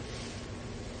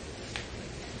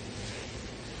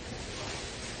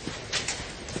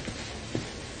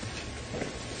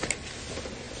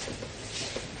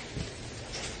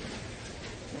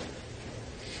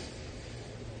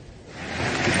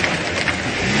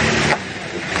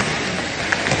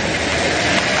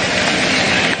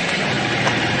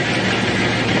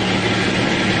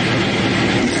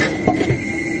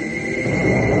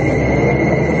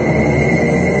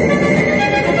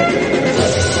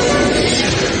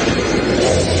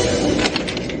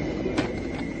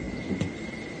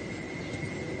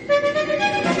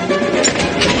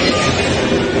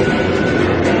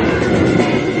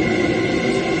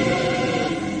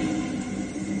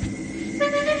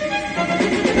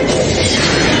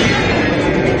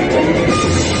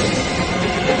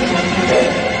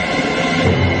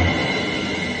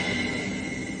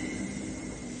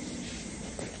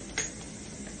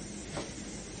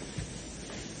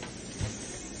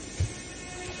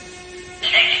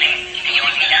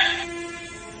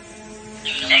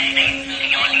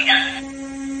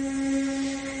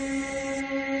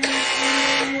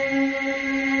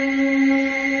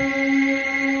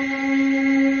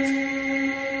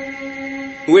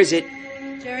 Who is it?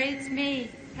 Jerry, it's me,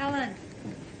 Helen.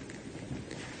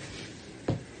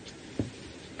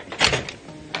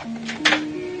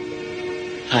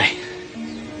 Hi.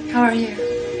 How are you?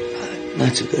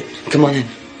 Not so good. Come on in.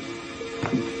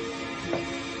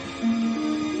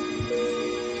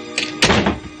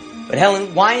 But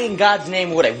Helen, why in God's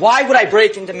name would I? Why would I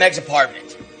break into Meg's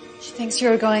apartment? She thinks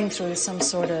you're going through some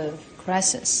sort of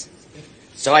crisis.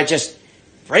 So I just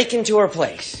break into her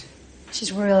place.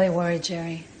 She's really worried,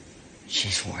 Jerry.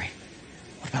 She's worried.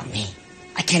 What about me?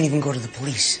 I can't even go to the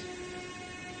police.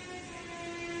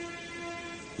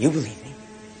 You believe me?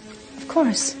 Of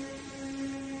course.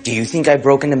 Do you think I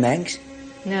broke into Meg's?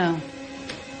 No.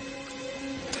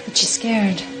 But she's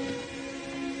scared.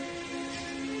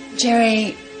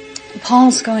 Jerry,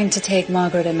 Paul's going to take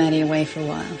Margaret and Maddie away for a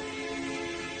while.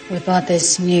 We bought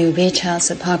this new beach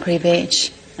house at Pockery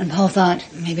Beach, and Paul thought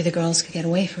maybe the girls could get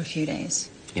away for a few days.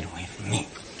 Get away from me.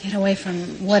 Get away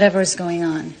from whatever's going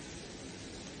on.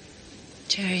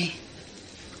 Jerry,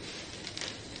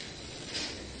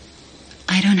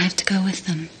 I don't have to go with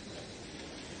them.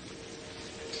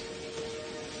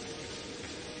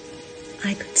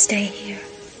 I could stay here.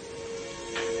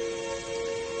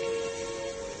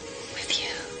 With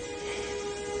you.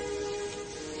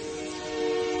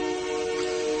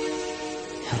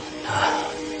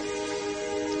 Helen,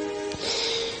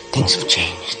 things have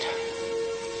changed.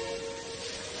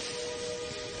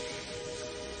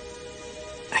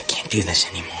 I can't do this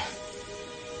anymore.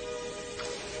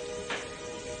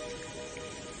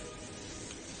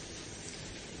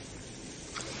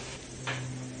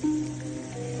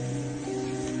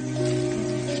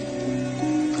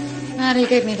 Maddie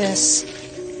gave me this.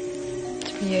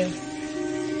 It's for you.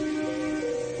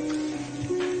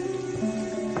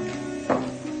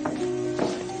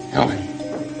 Helen.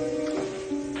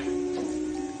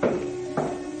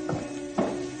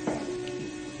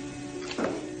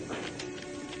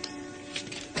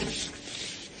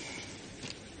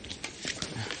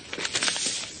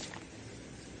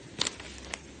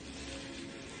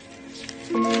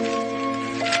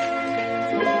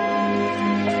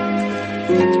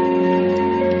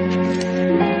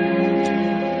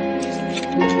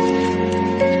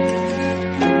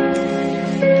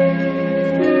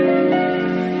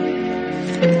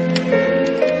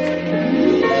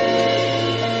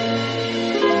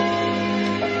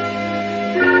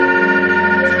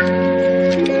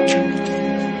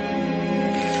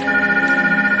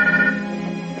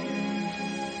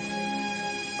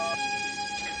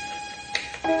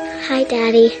 Hi,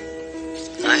 Daddy.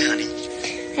 Hi, honey.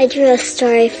 I drew a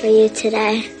story for you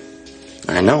today.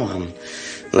 I know. I'm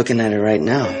looking at it right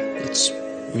now. It's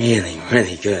really,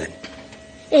 really good.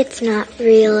 It's not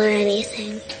real or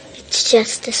anything. It's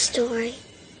just a story.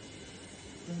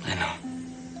 I know.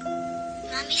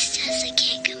 Mommy says I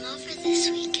can't come over this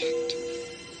weekend.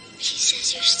 She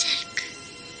says you're sick.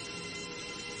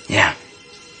 Yeah.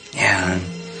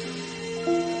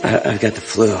 I've got the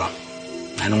flu.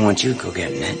 I don't want you to go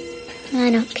getting it. I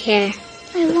don't care.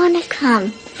 I want to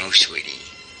come. No, sweetie.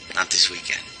 Not this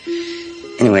weekend.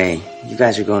 Anyway, you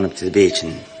guys are going up to the beach,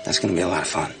 and that's going to be a lot of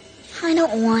fun. I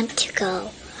don't want to go.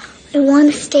 I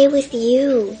want to stay with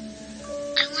you.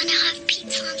 I want to have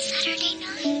pizza on Saturday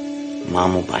night.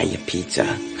 Mom will buy you pizza.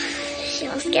 She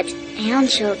always gets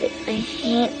anchovies. I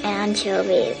hate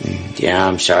anchovies. Yeah,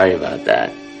 I'm sorry about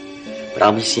that. But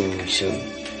I'll be seeing you soon.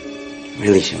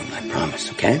 Really soon, I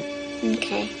promise, okay?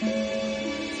 Okay.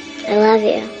 I love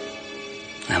you.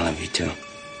 I love you too.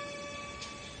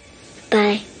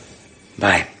 Bye.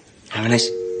 Bye. Have a nice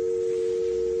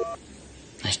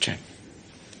trip.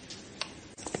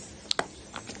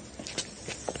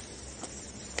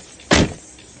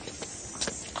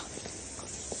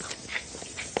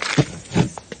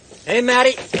 Hey,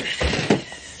 Maddie.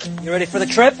 You ready for the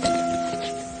trip?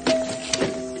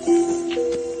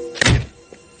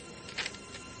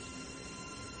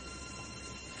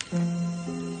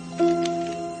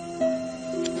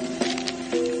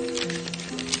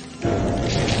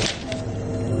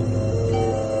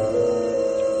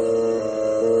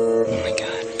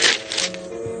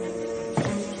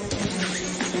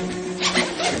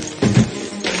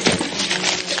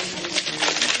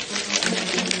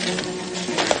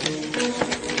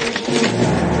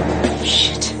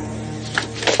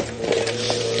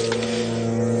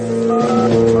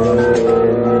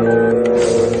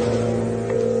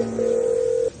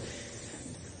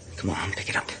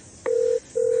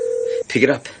 Pick it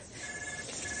up.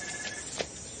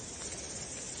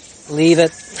 Leave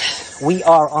it. We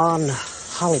are on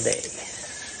holiday.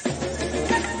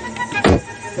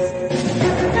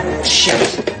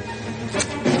 Shit.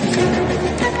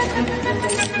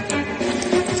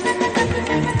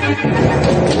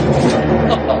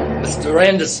 Mr.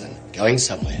 Anderson. Going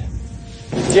somewhere.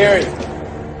 Jerry.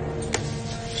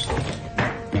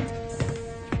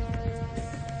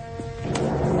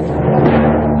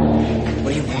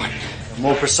 What do you want?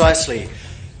 More precisely,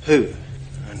 who?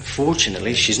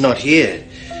 Unfortunately, she's not here.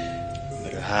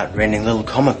 But her heart-rending little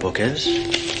comic book is.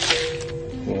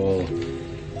 All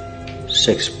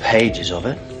 6 pages of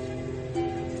it.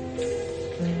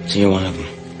 So you're one of them.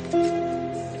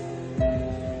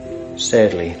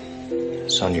 Sadly,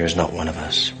 Sonia is not one of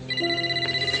us.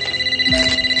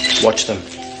 Watch them.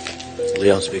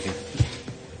 Leon speaking.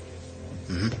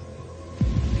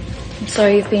 I'm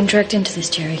sorry you've been dragged into this,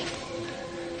 Jerry.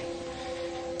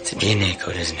 It's a DNA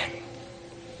code, isn't it?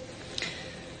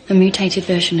 A mutated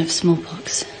version of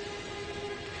smallpox.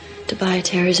 To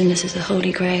bioterrorism, this is the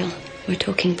holy grail. We're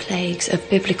talking plagues of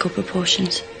biblical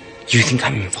proportions. You think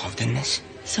I'm involved in this?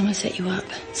 Someone set you up.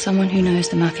 Someone who knows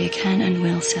the Mafia can and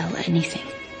will sell anything.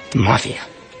 The Mafia?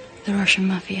 The Russian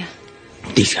Mafia.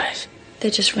 These guys?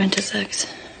 They're just renter thugs.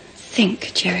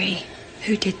 Think, Jerry.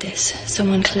 Who did this?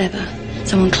 Someone clever.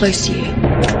 Someone close to you.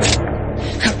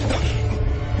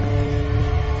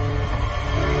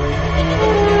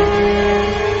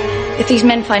 If these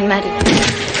men find Maddie...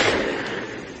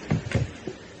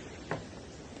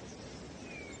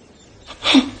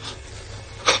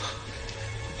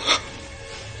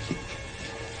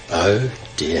 Oh,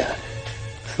 dear.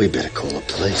 We better call the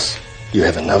police. You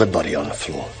have another body on the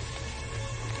floor.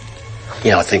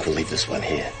 Yeah, I think we'll leave this one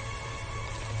here.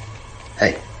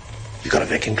 Hey, you got a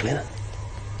vacuum cleaner?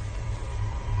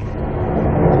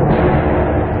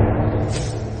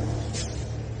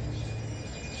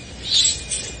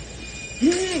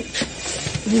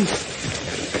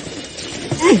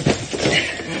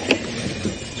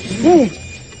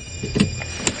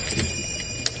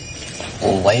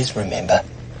 Always remember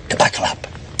to buckle up.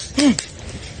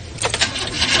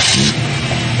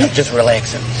 Just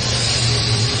relax it.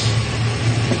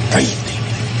 Breathe.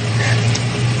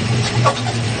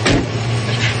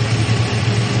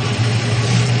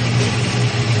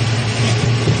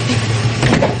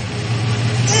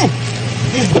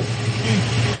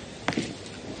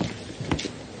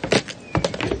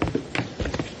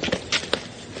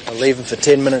 I'll leave him for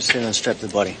 10 minutes, then unstrap the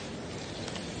body.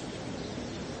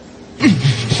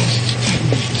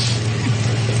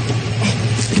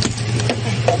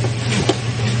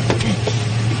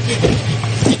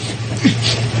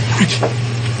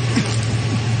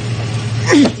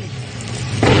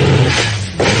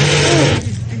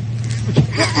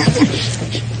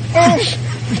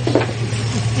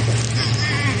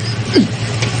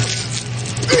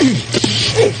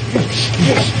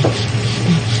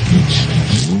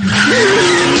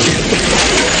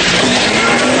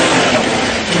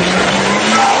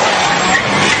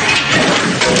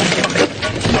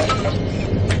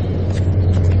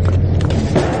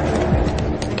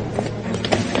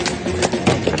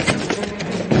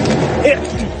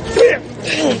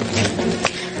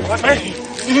 What, mate?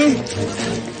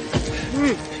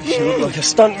 You look like a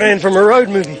stuntman from a road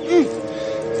movie.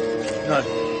 No.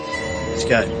 Let's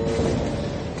go.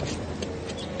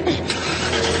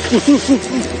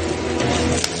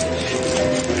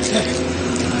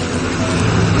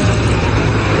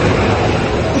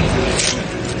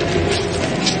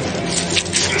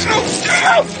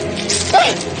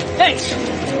 Hey! Hey!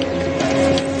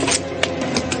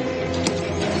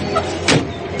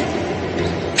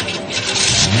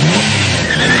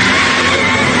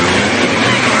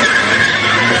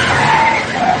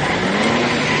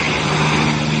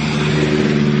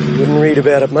 Wouldn't read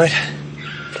about it, mate.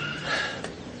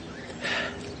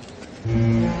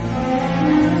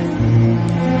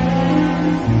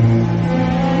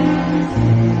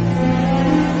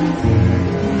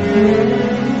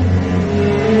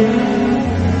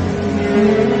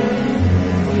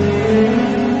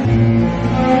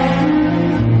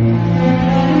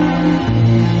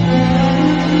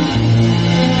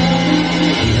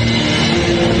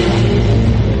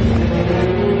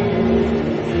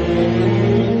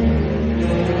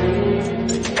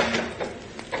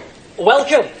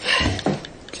 Welcome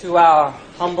to our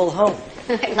humble home.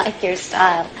 I like your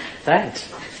style.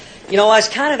 Thanks. You know, I was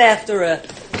kind of after a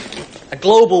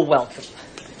global welcome.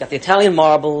 Got the Italian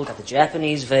marble, got the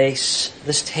Japanese vase.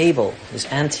 This table is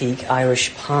antique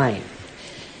Irish pine.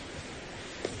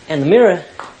 And the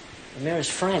mirror's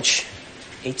French,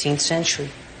 18th century.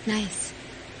 Nice.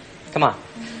 Come on,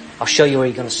 I'll show you where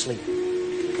you're going to sleep.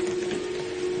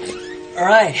 All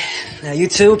right, now you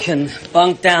two can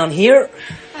bunk down here.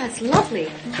 Oh, it's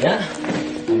lovely. Yeah,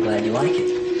 I'm glad you like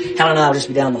it. Helen and I will just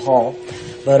be down the hall.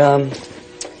 But,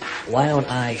 why don't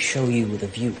I show you the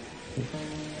view?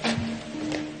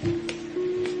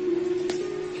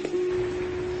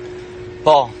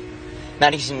 Paul,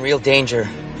 Maddie's in real danger.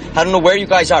 I don't know where you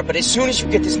guys are, but as soon as you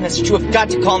get this message, you have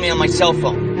got to call me on my cell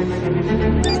phone.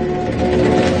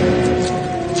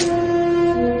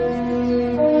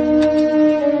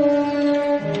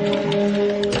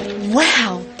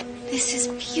 Wow, this is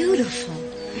beautiful.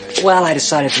 Well, I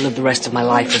decided to live the rest of my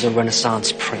life as a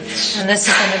Renaissance prince. And this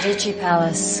is the Medici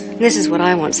Palace. This is what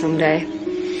I want someday.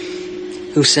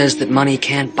 Who says that money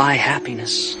can't buy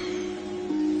happiness?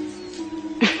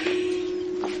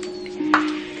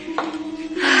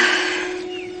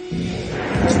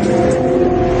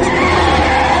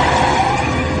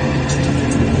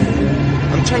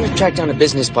 I'm trying to track down a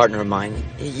business partner of mine.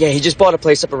 Yeah, he just bought a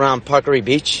place up around Parkery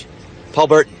Beach. Paul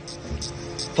Burton.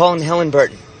 Paul and Helen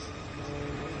Burton.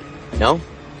 No?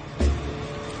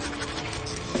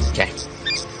 Okay.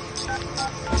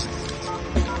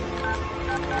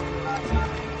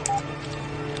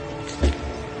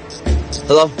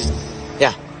 Hello?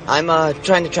 Yeah, I'm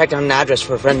trying to track down an address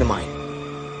for a friend of mine.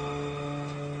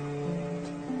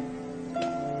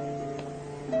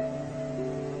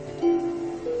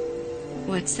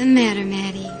 What's the matter,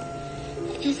 Maddie?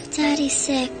 If Daddy's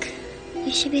sick,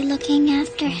 we should be looking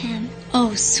after him.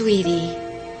 Oh, sweetie.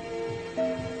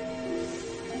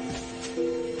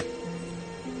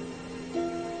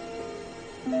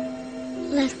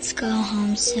 Let's go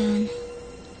home soon.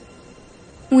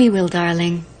 We will,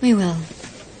 darling. We will.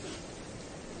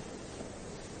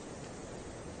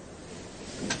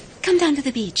 Come down to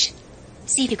the beach.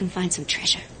 See if you can find some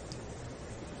treasure.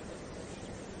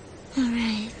 All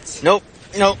right. Nope.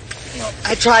 No.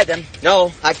 I tried them.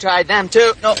 No, I tried them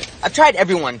too. No, I've tried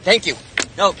everyone. Thank you.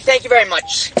 No, thank you very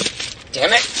much.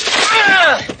 Damn it.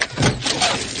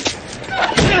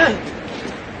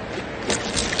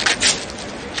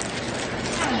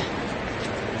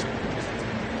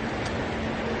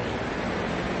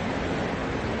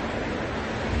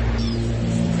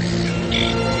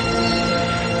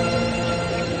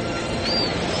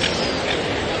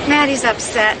 Maddie's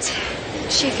upset.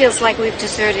 She feels like we've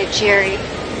deserted Jerry.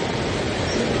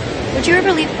 Would you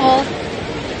ever leave Paul?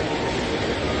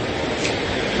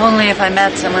 Only if I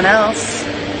met someone else.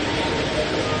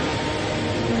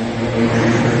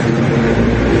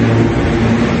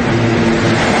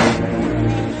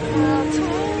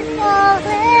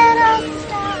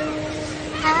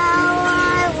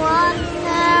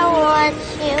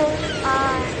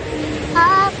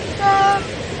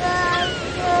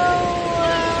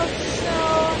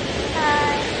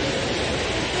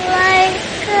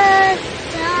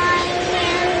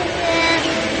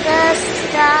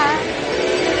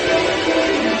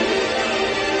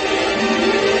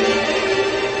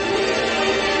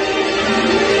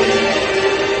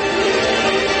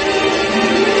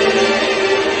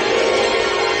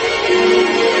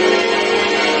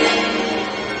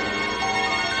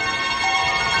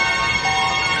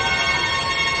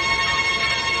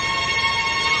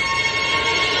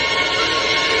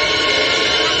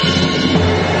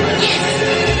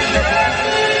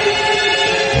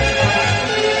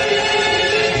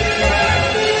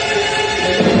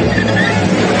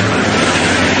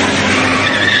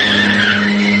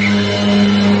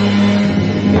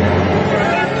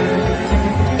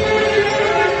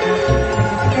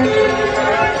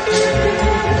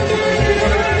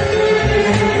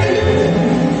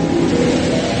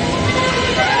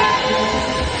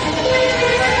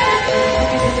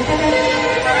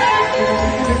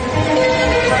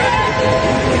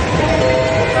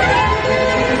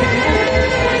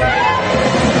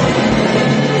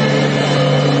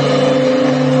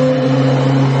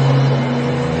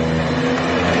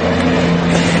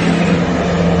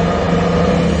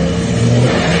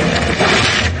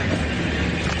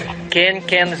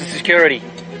 Ken. This is security.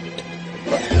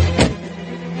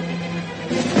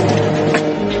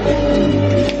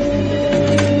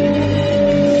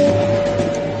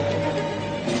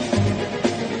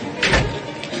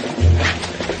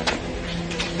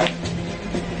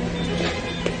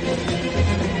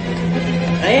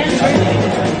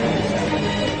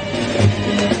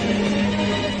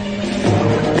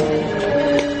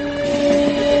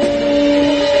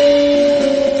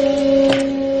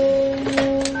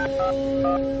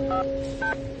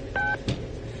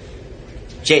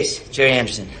 Jace, Jerry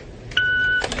Anderson.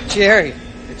 Jerry,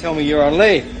 they tell me you're on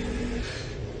leave.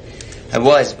 I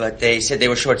was, but they said they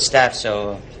were short-staffed,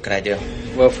 so what could I do?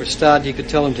 Well, for a start, you could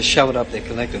tell them to shove it up their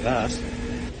collective ass.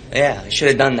 Yeah, I should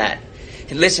have done that.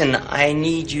 Hey, listen, I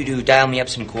need you to dial me up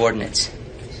some coordinates.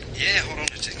 Yeah, hold on a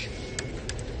tick.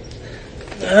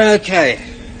 Okay.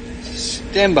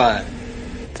 Stand by.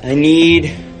 I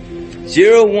need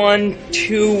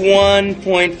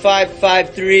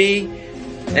 0121.553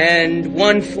 and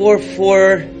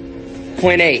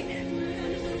 144.8.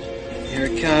 Here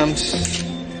it comes.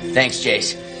 Thanks,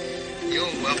 Jace. You're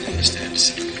welcome, Mr.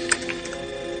 Anderson.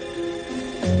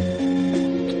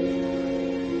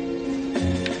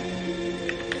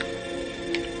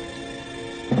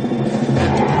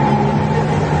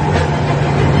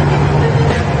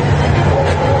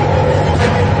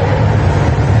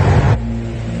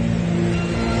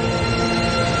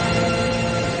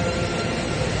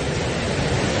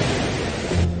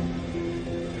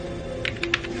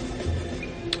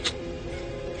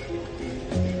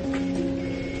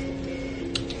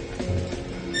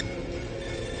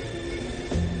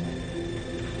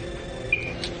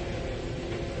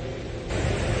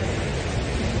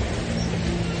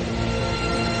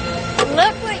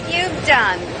 Look what you've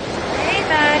done. Hey,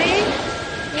 buddy.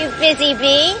 You busy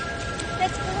bee?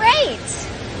 That's great.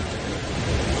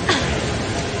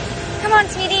 Come on,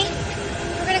 sweetie.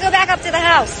 We're gonna go back up to the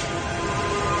house.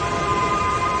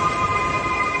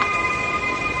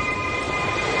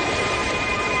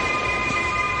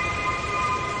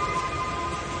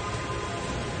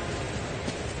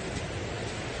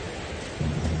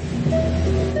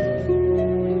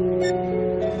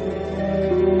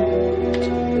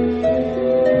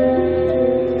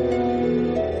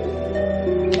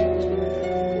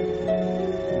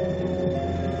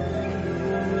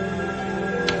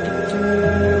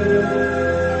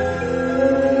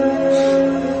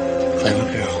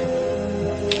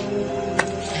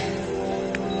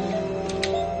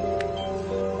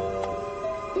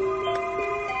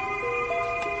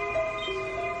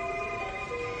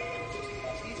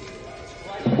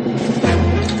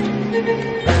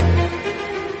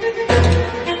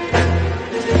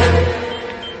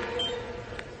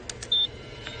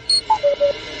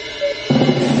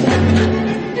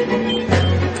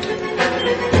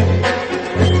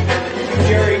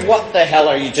 What the hell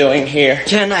are you doing here?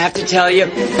 Ken, I have to tell you.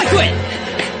 I quit!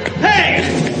 Hey!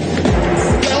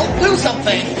 Well, do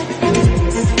something!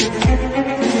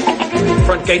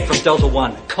 Front gate from Delta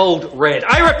 1. Code red.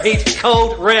 I repeat,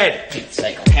 code red. For Pete's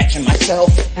sake, I'm catching myself.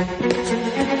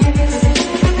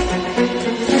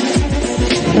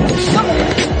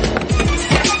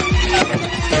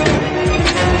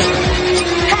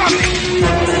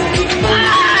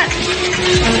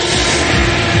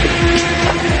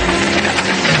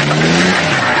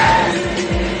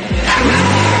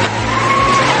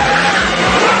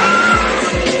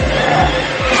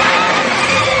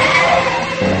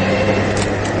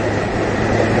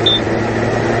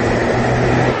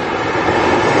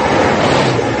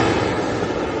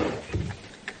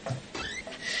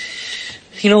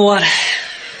 You know what?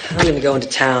 I'm gonna go into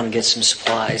town and get some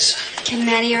supplies. Can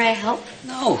Maddie or I help?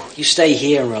 No, you stay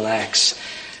here and relax.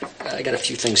 I got a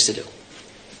few things to do.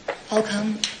 I'll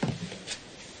come.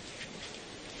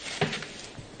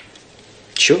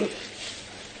 Sure.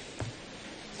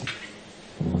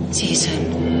 See you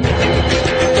soon.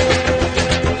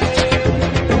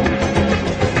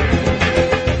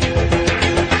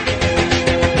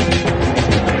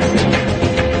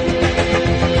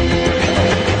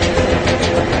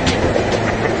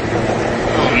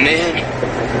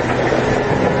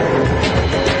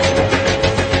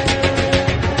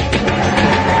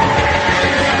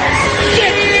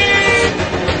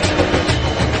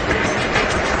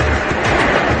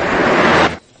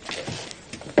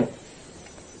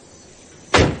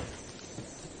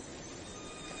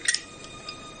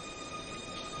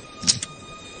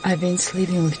 I've been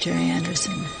sleeping with Jerry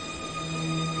Anderson.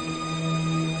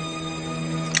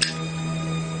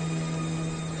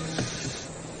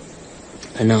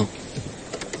 I know.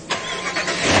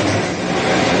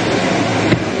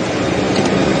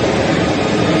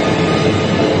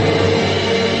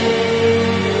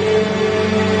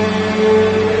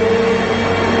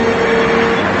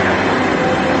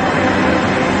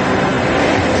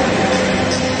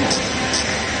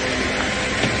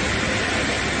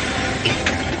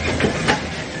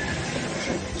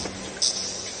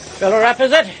 Fill her up,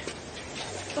 is it?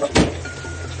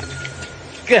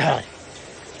 God.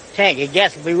 Tank of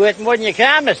gas will be worth more than your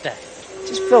car, mister.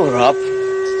 Just fill her up.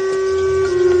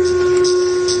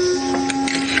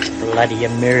 Bloody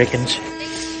Americans.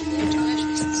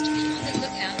 Motorists to be on the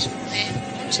lookout for a man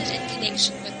wanted in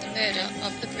connection with the murder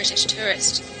of the British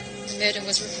tourist. The murder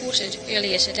was reported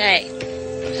earlier today.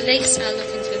 Police are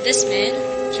looking for this man,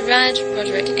 Gerard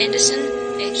Roderick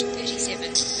Anderson, aged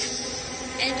 37.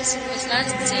 Anderson was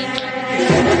last seen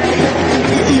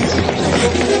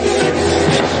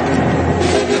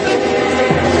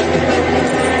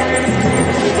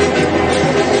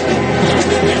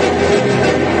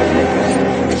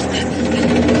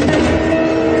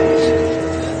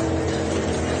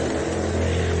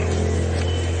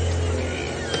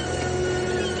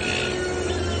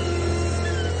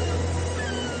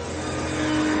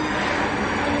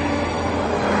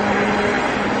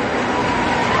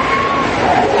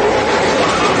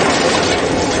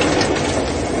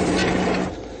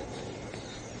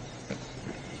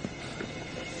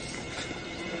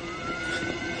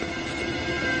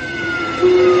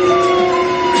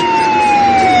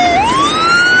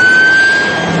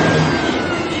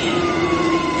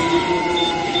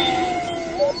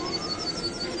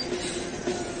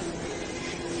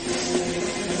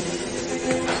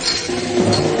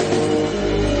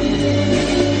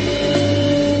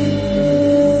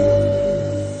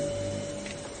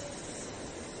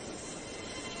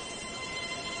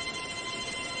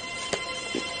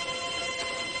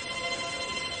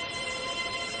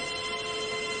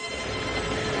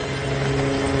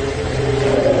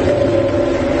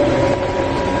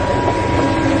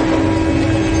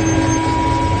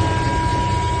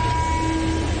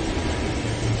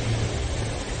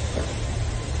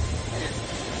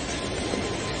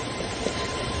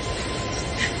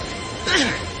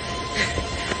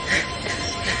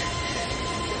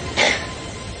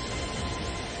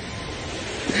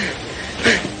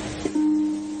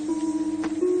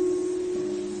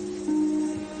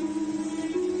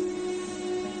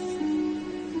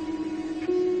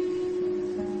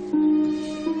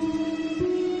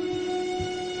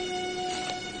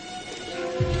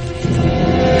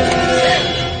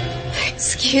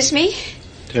Excuse me?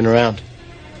 Turn around.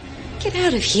 Get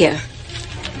out of here.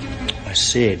 I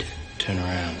said turn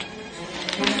around.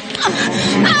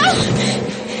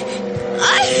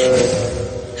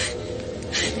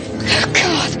 Oh,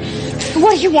 God.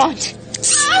 What do you want?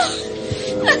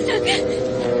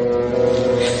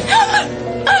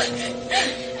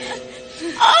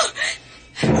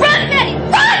 Run, Betty!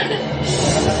 Run!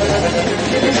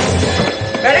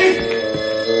 Betty?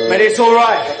 Betty, it's all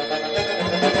right.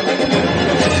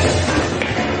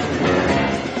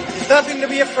 There's nothing to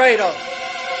be afraid of.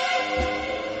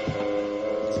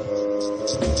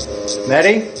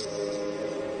 Maddie?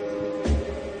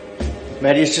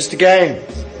 Maddie, it's just a game.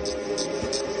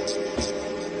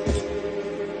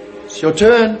 It's your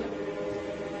turn.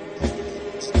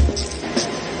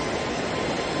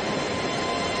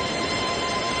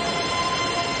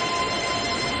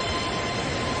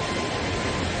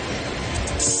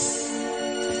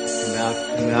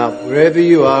 Come out, wherever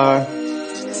you are.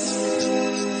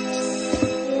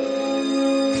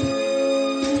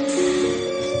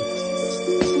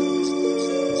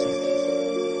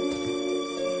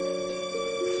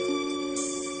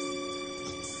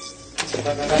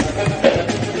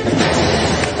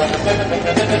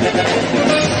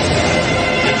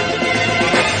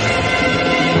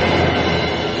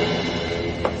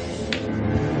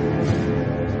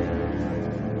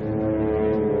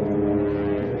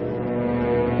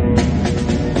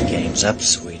 Game's up,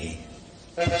 sweetie.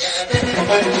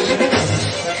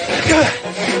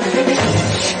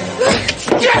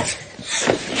 Yes!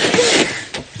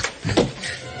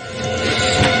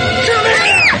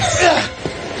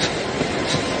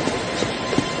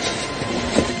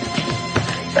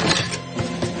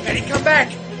 Maddie, come back!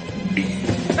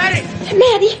 Maddie!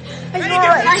 Maddie, are you all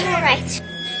right? I'm all right.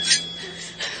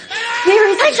 Where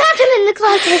is he? I trapped him in the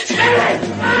closet.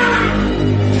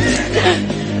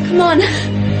 Come on.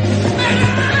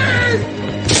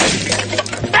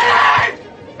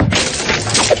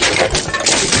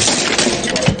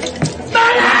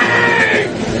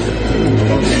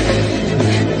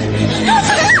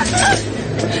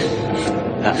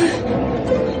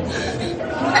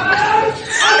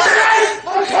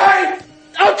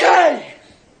 Okay!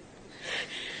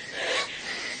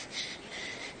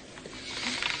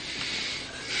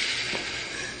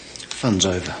 Fun's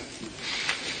over.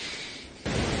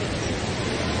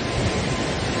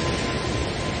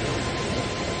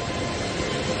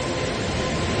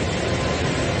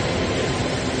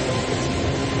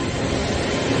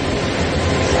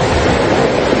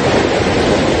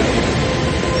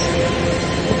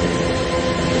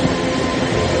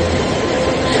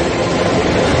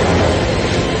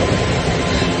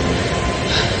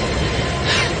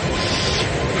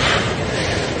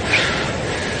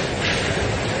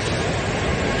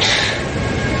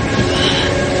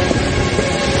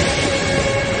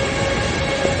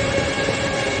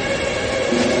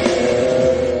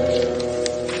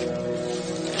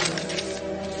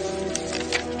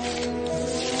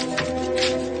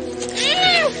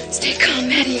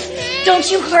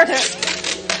 harder.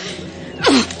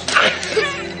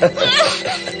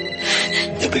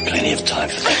 There'll be plenty of time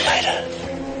for that later.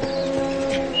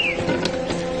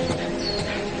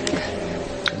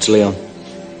 It's Leon.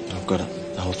 I've got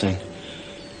it, the whole thing.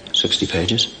 60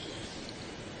 pages.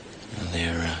 And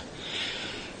they're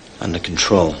under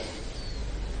control.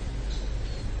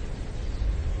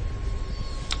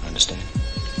 Understand?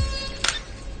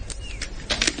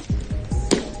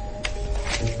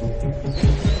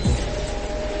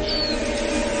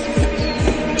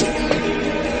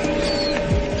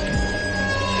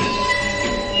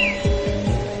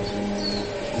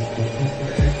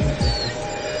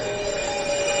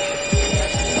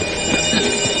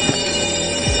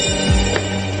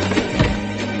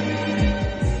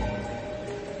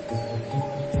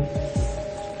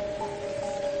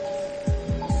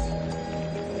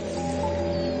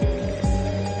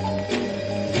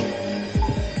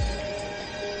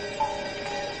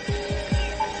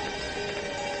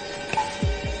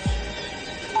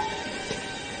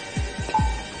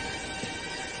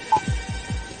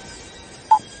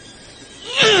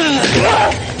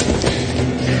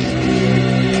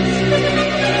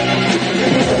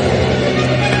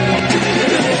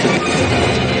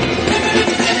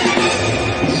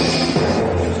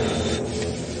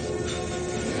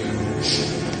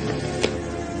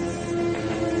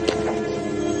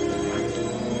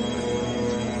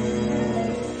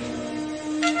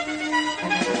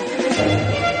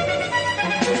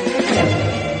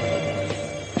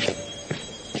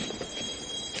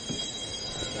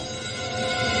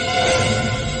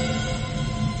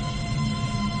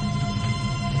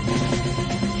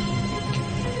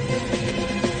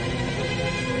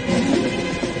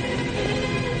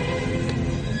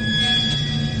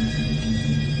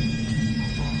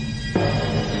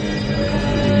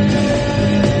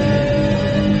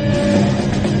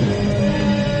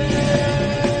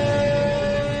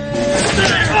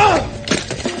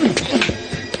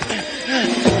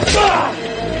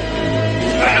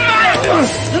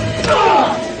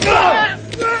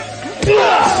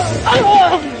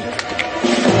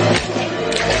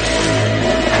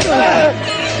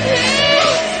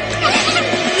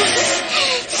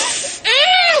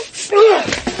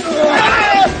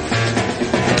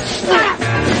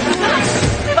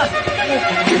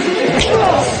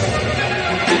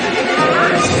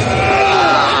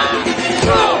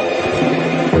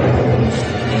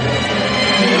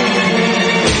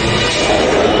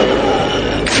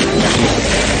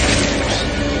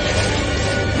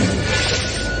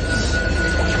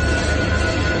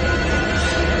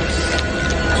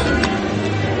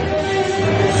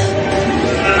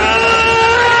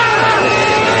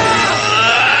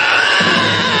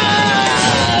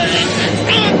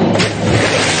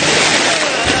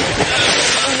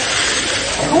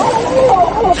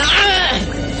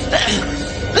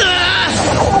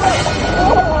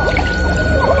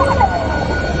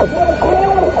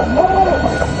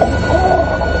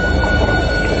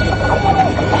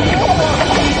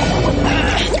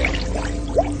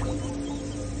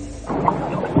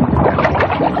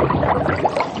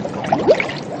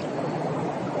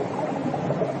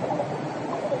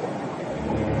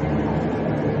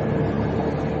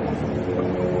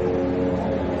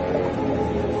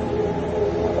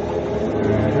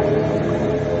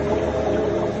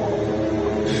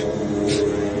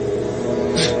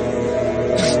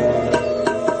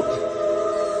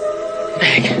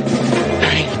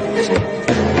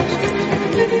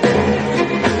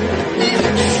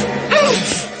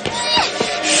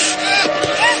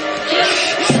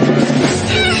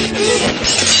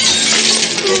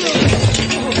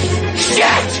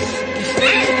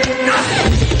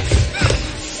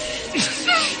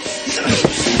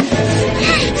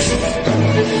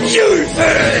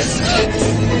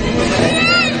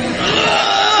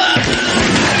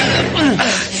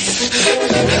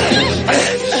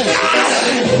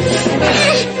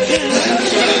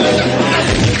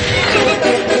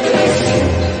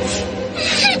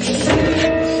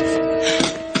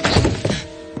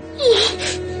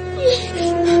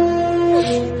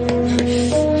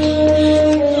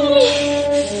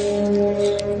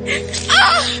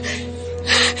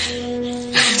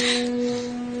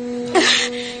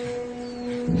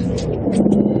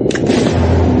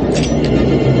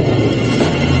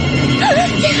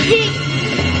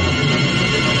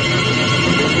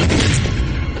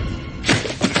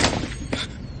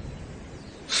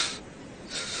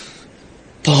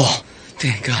 Oh,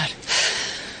 thank God.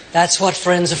 That's what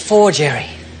friends are for, Jerry.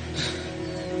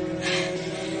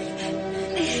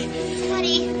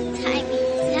 Daddy.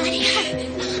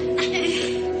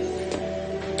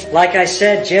 Like I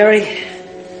said, Jerry,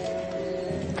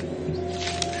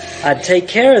 I'd take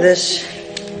care of this.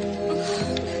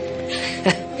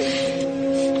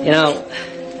 You know,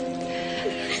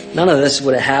 none of this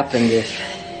would have happened if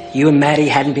you and Maddie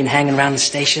hadn't been hanging around the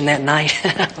station that night.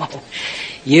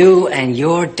 You and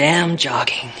your damn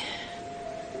jogging.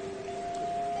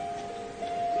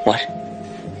 What?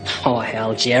 Oh,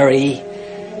 hell, Jerry.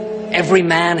 Every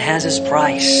man has his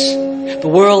price. The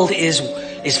world is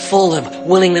full of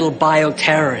willing little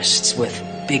bioterrorists with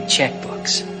big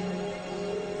checkbooks.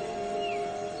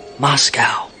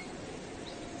 Moscow.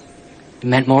 It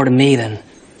meant more to me than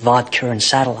vodka and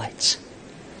satellites.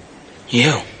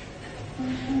 You?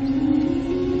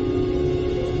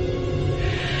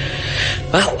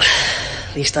 Well,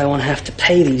 at least I won't have to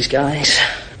pay these guys.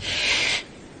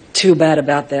 Too bad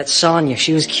about that Sonia.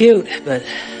 She was cute, but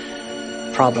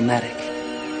problematic.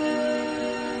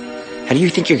 How do you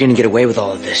think you're going to get away with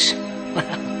all of this?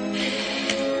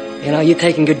 You know, you're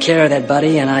taking good care of that,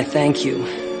 buddy, and I thank you.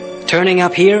 Turning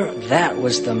up here, that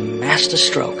was the master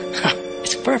stroke.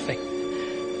 It's perfect.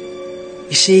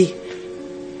 You see,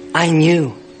 I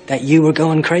knew that you were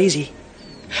going crazy.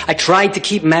 I tried to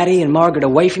keep Maddie and Margaret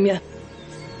away from you.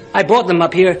 I brought them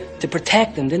up here to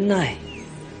protect them, didn't I?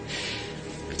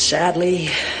 But sadly,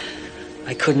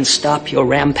 I couldn't stop your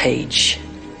rampage.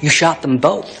 You shot them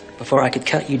both before I could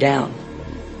cut you down.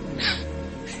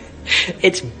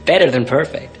 It's better than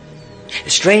perfect.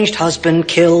 Estranged husband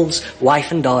kills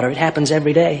wife and daughter. It happens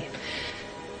every day.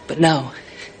 But no,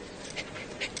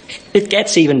 it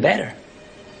gets even better.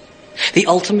 The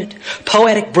ultimate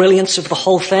poetic brilliance of the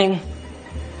whole thing.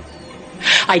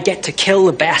 I get to kill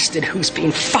the bastard who's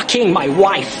been fucking my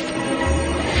wife.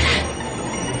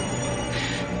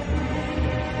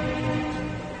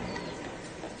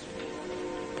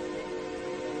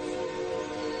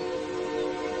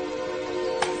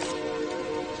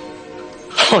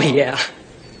 Oh, yeah.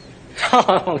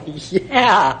 Oh,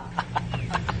 yeah.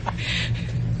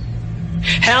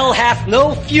 Hell hath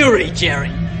no fury, Jerry.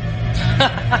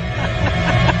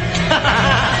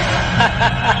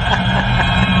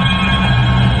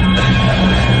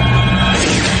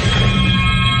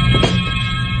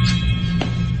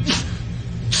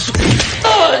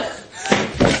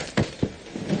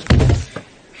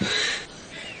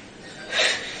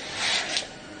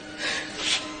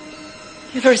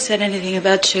 Never said anything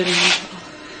about shooting me.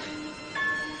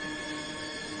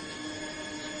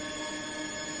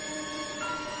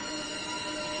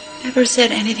 Never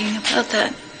said anything about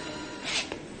that.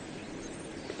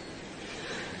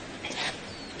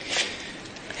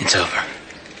 It's over.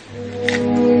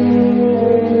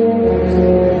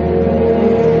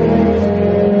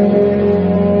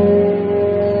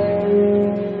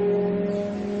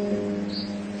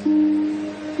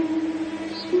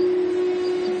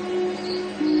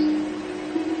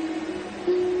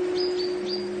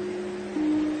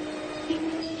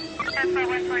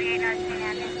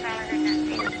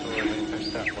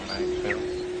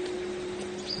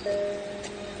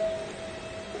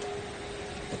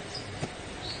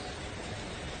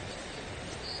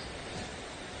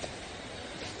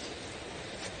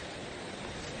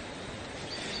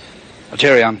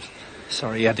 Jerry, I'm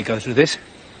sorry you had to go through this.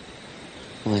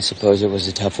 Well, I suppose it was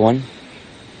a tough one.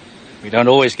 We don't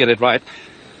always get it right.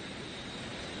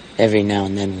 Every now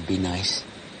and then would be nice.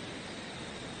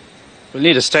 We'll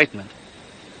need a statement.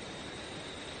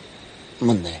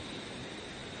 Monday.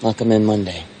 I'll come in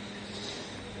Monday.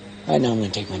 Right now I'm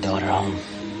going to take my daughter home.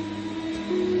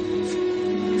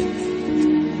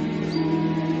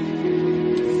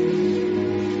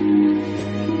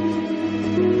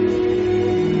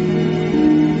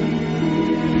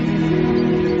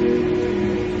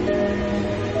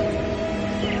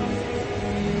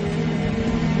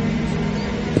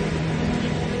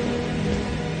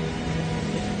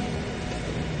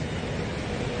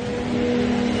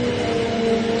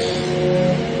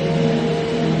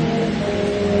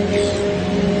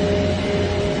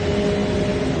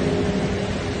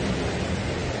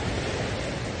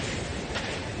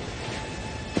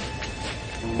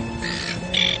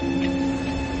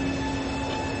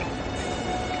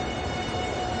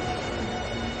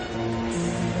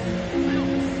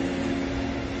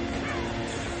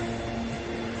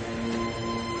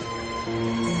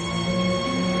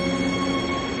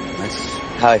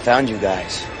 How I found you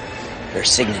guys. Your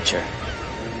signature.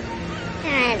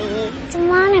 Daddy, it's a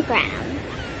monogram.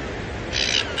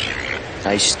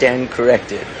 I stand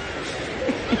corrected.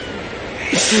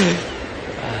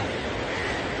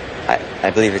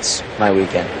 I believe it's my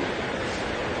weekend.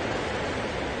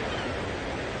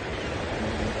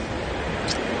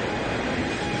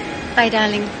 Bye,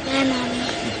 darling. Bye, Mommy.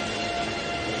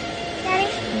 Daddy,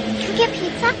 can we get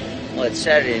pizza? Well, it's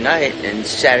Saturday night, and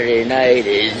Saturday night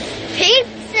is...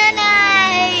 Pizza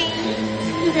night!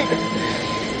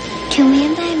 Can we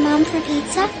invite Mom for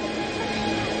pizza?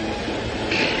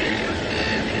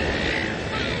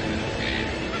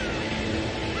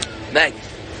 Meg,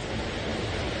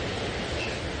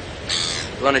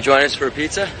 you want to join us for a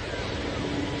pizza?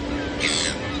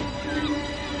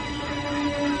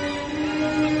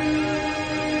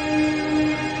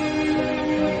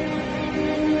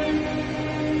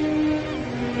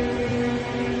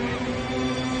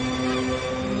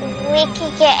 We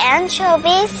could get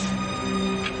anchovies.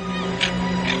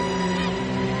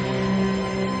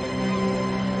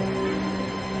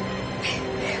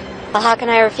 Well, how can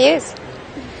I refuse?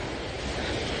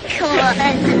 Come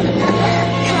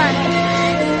on.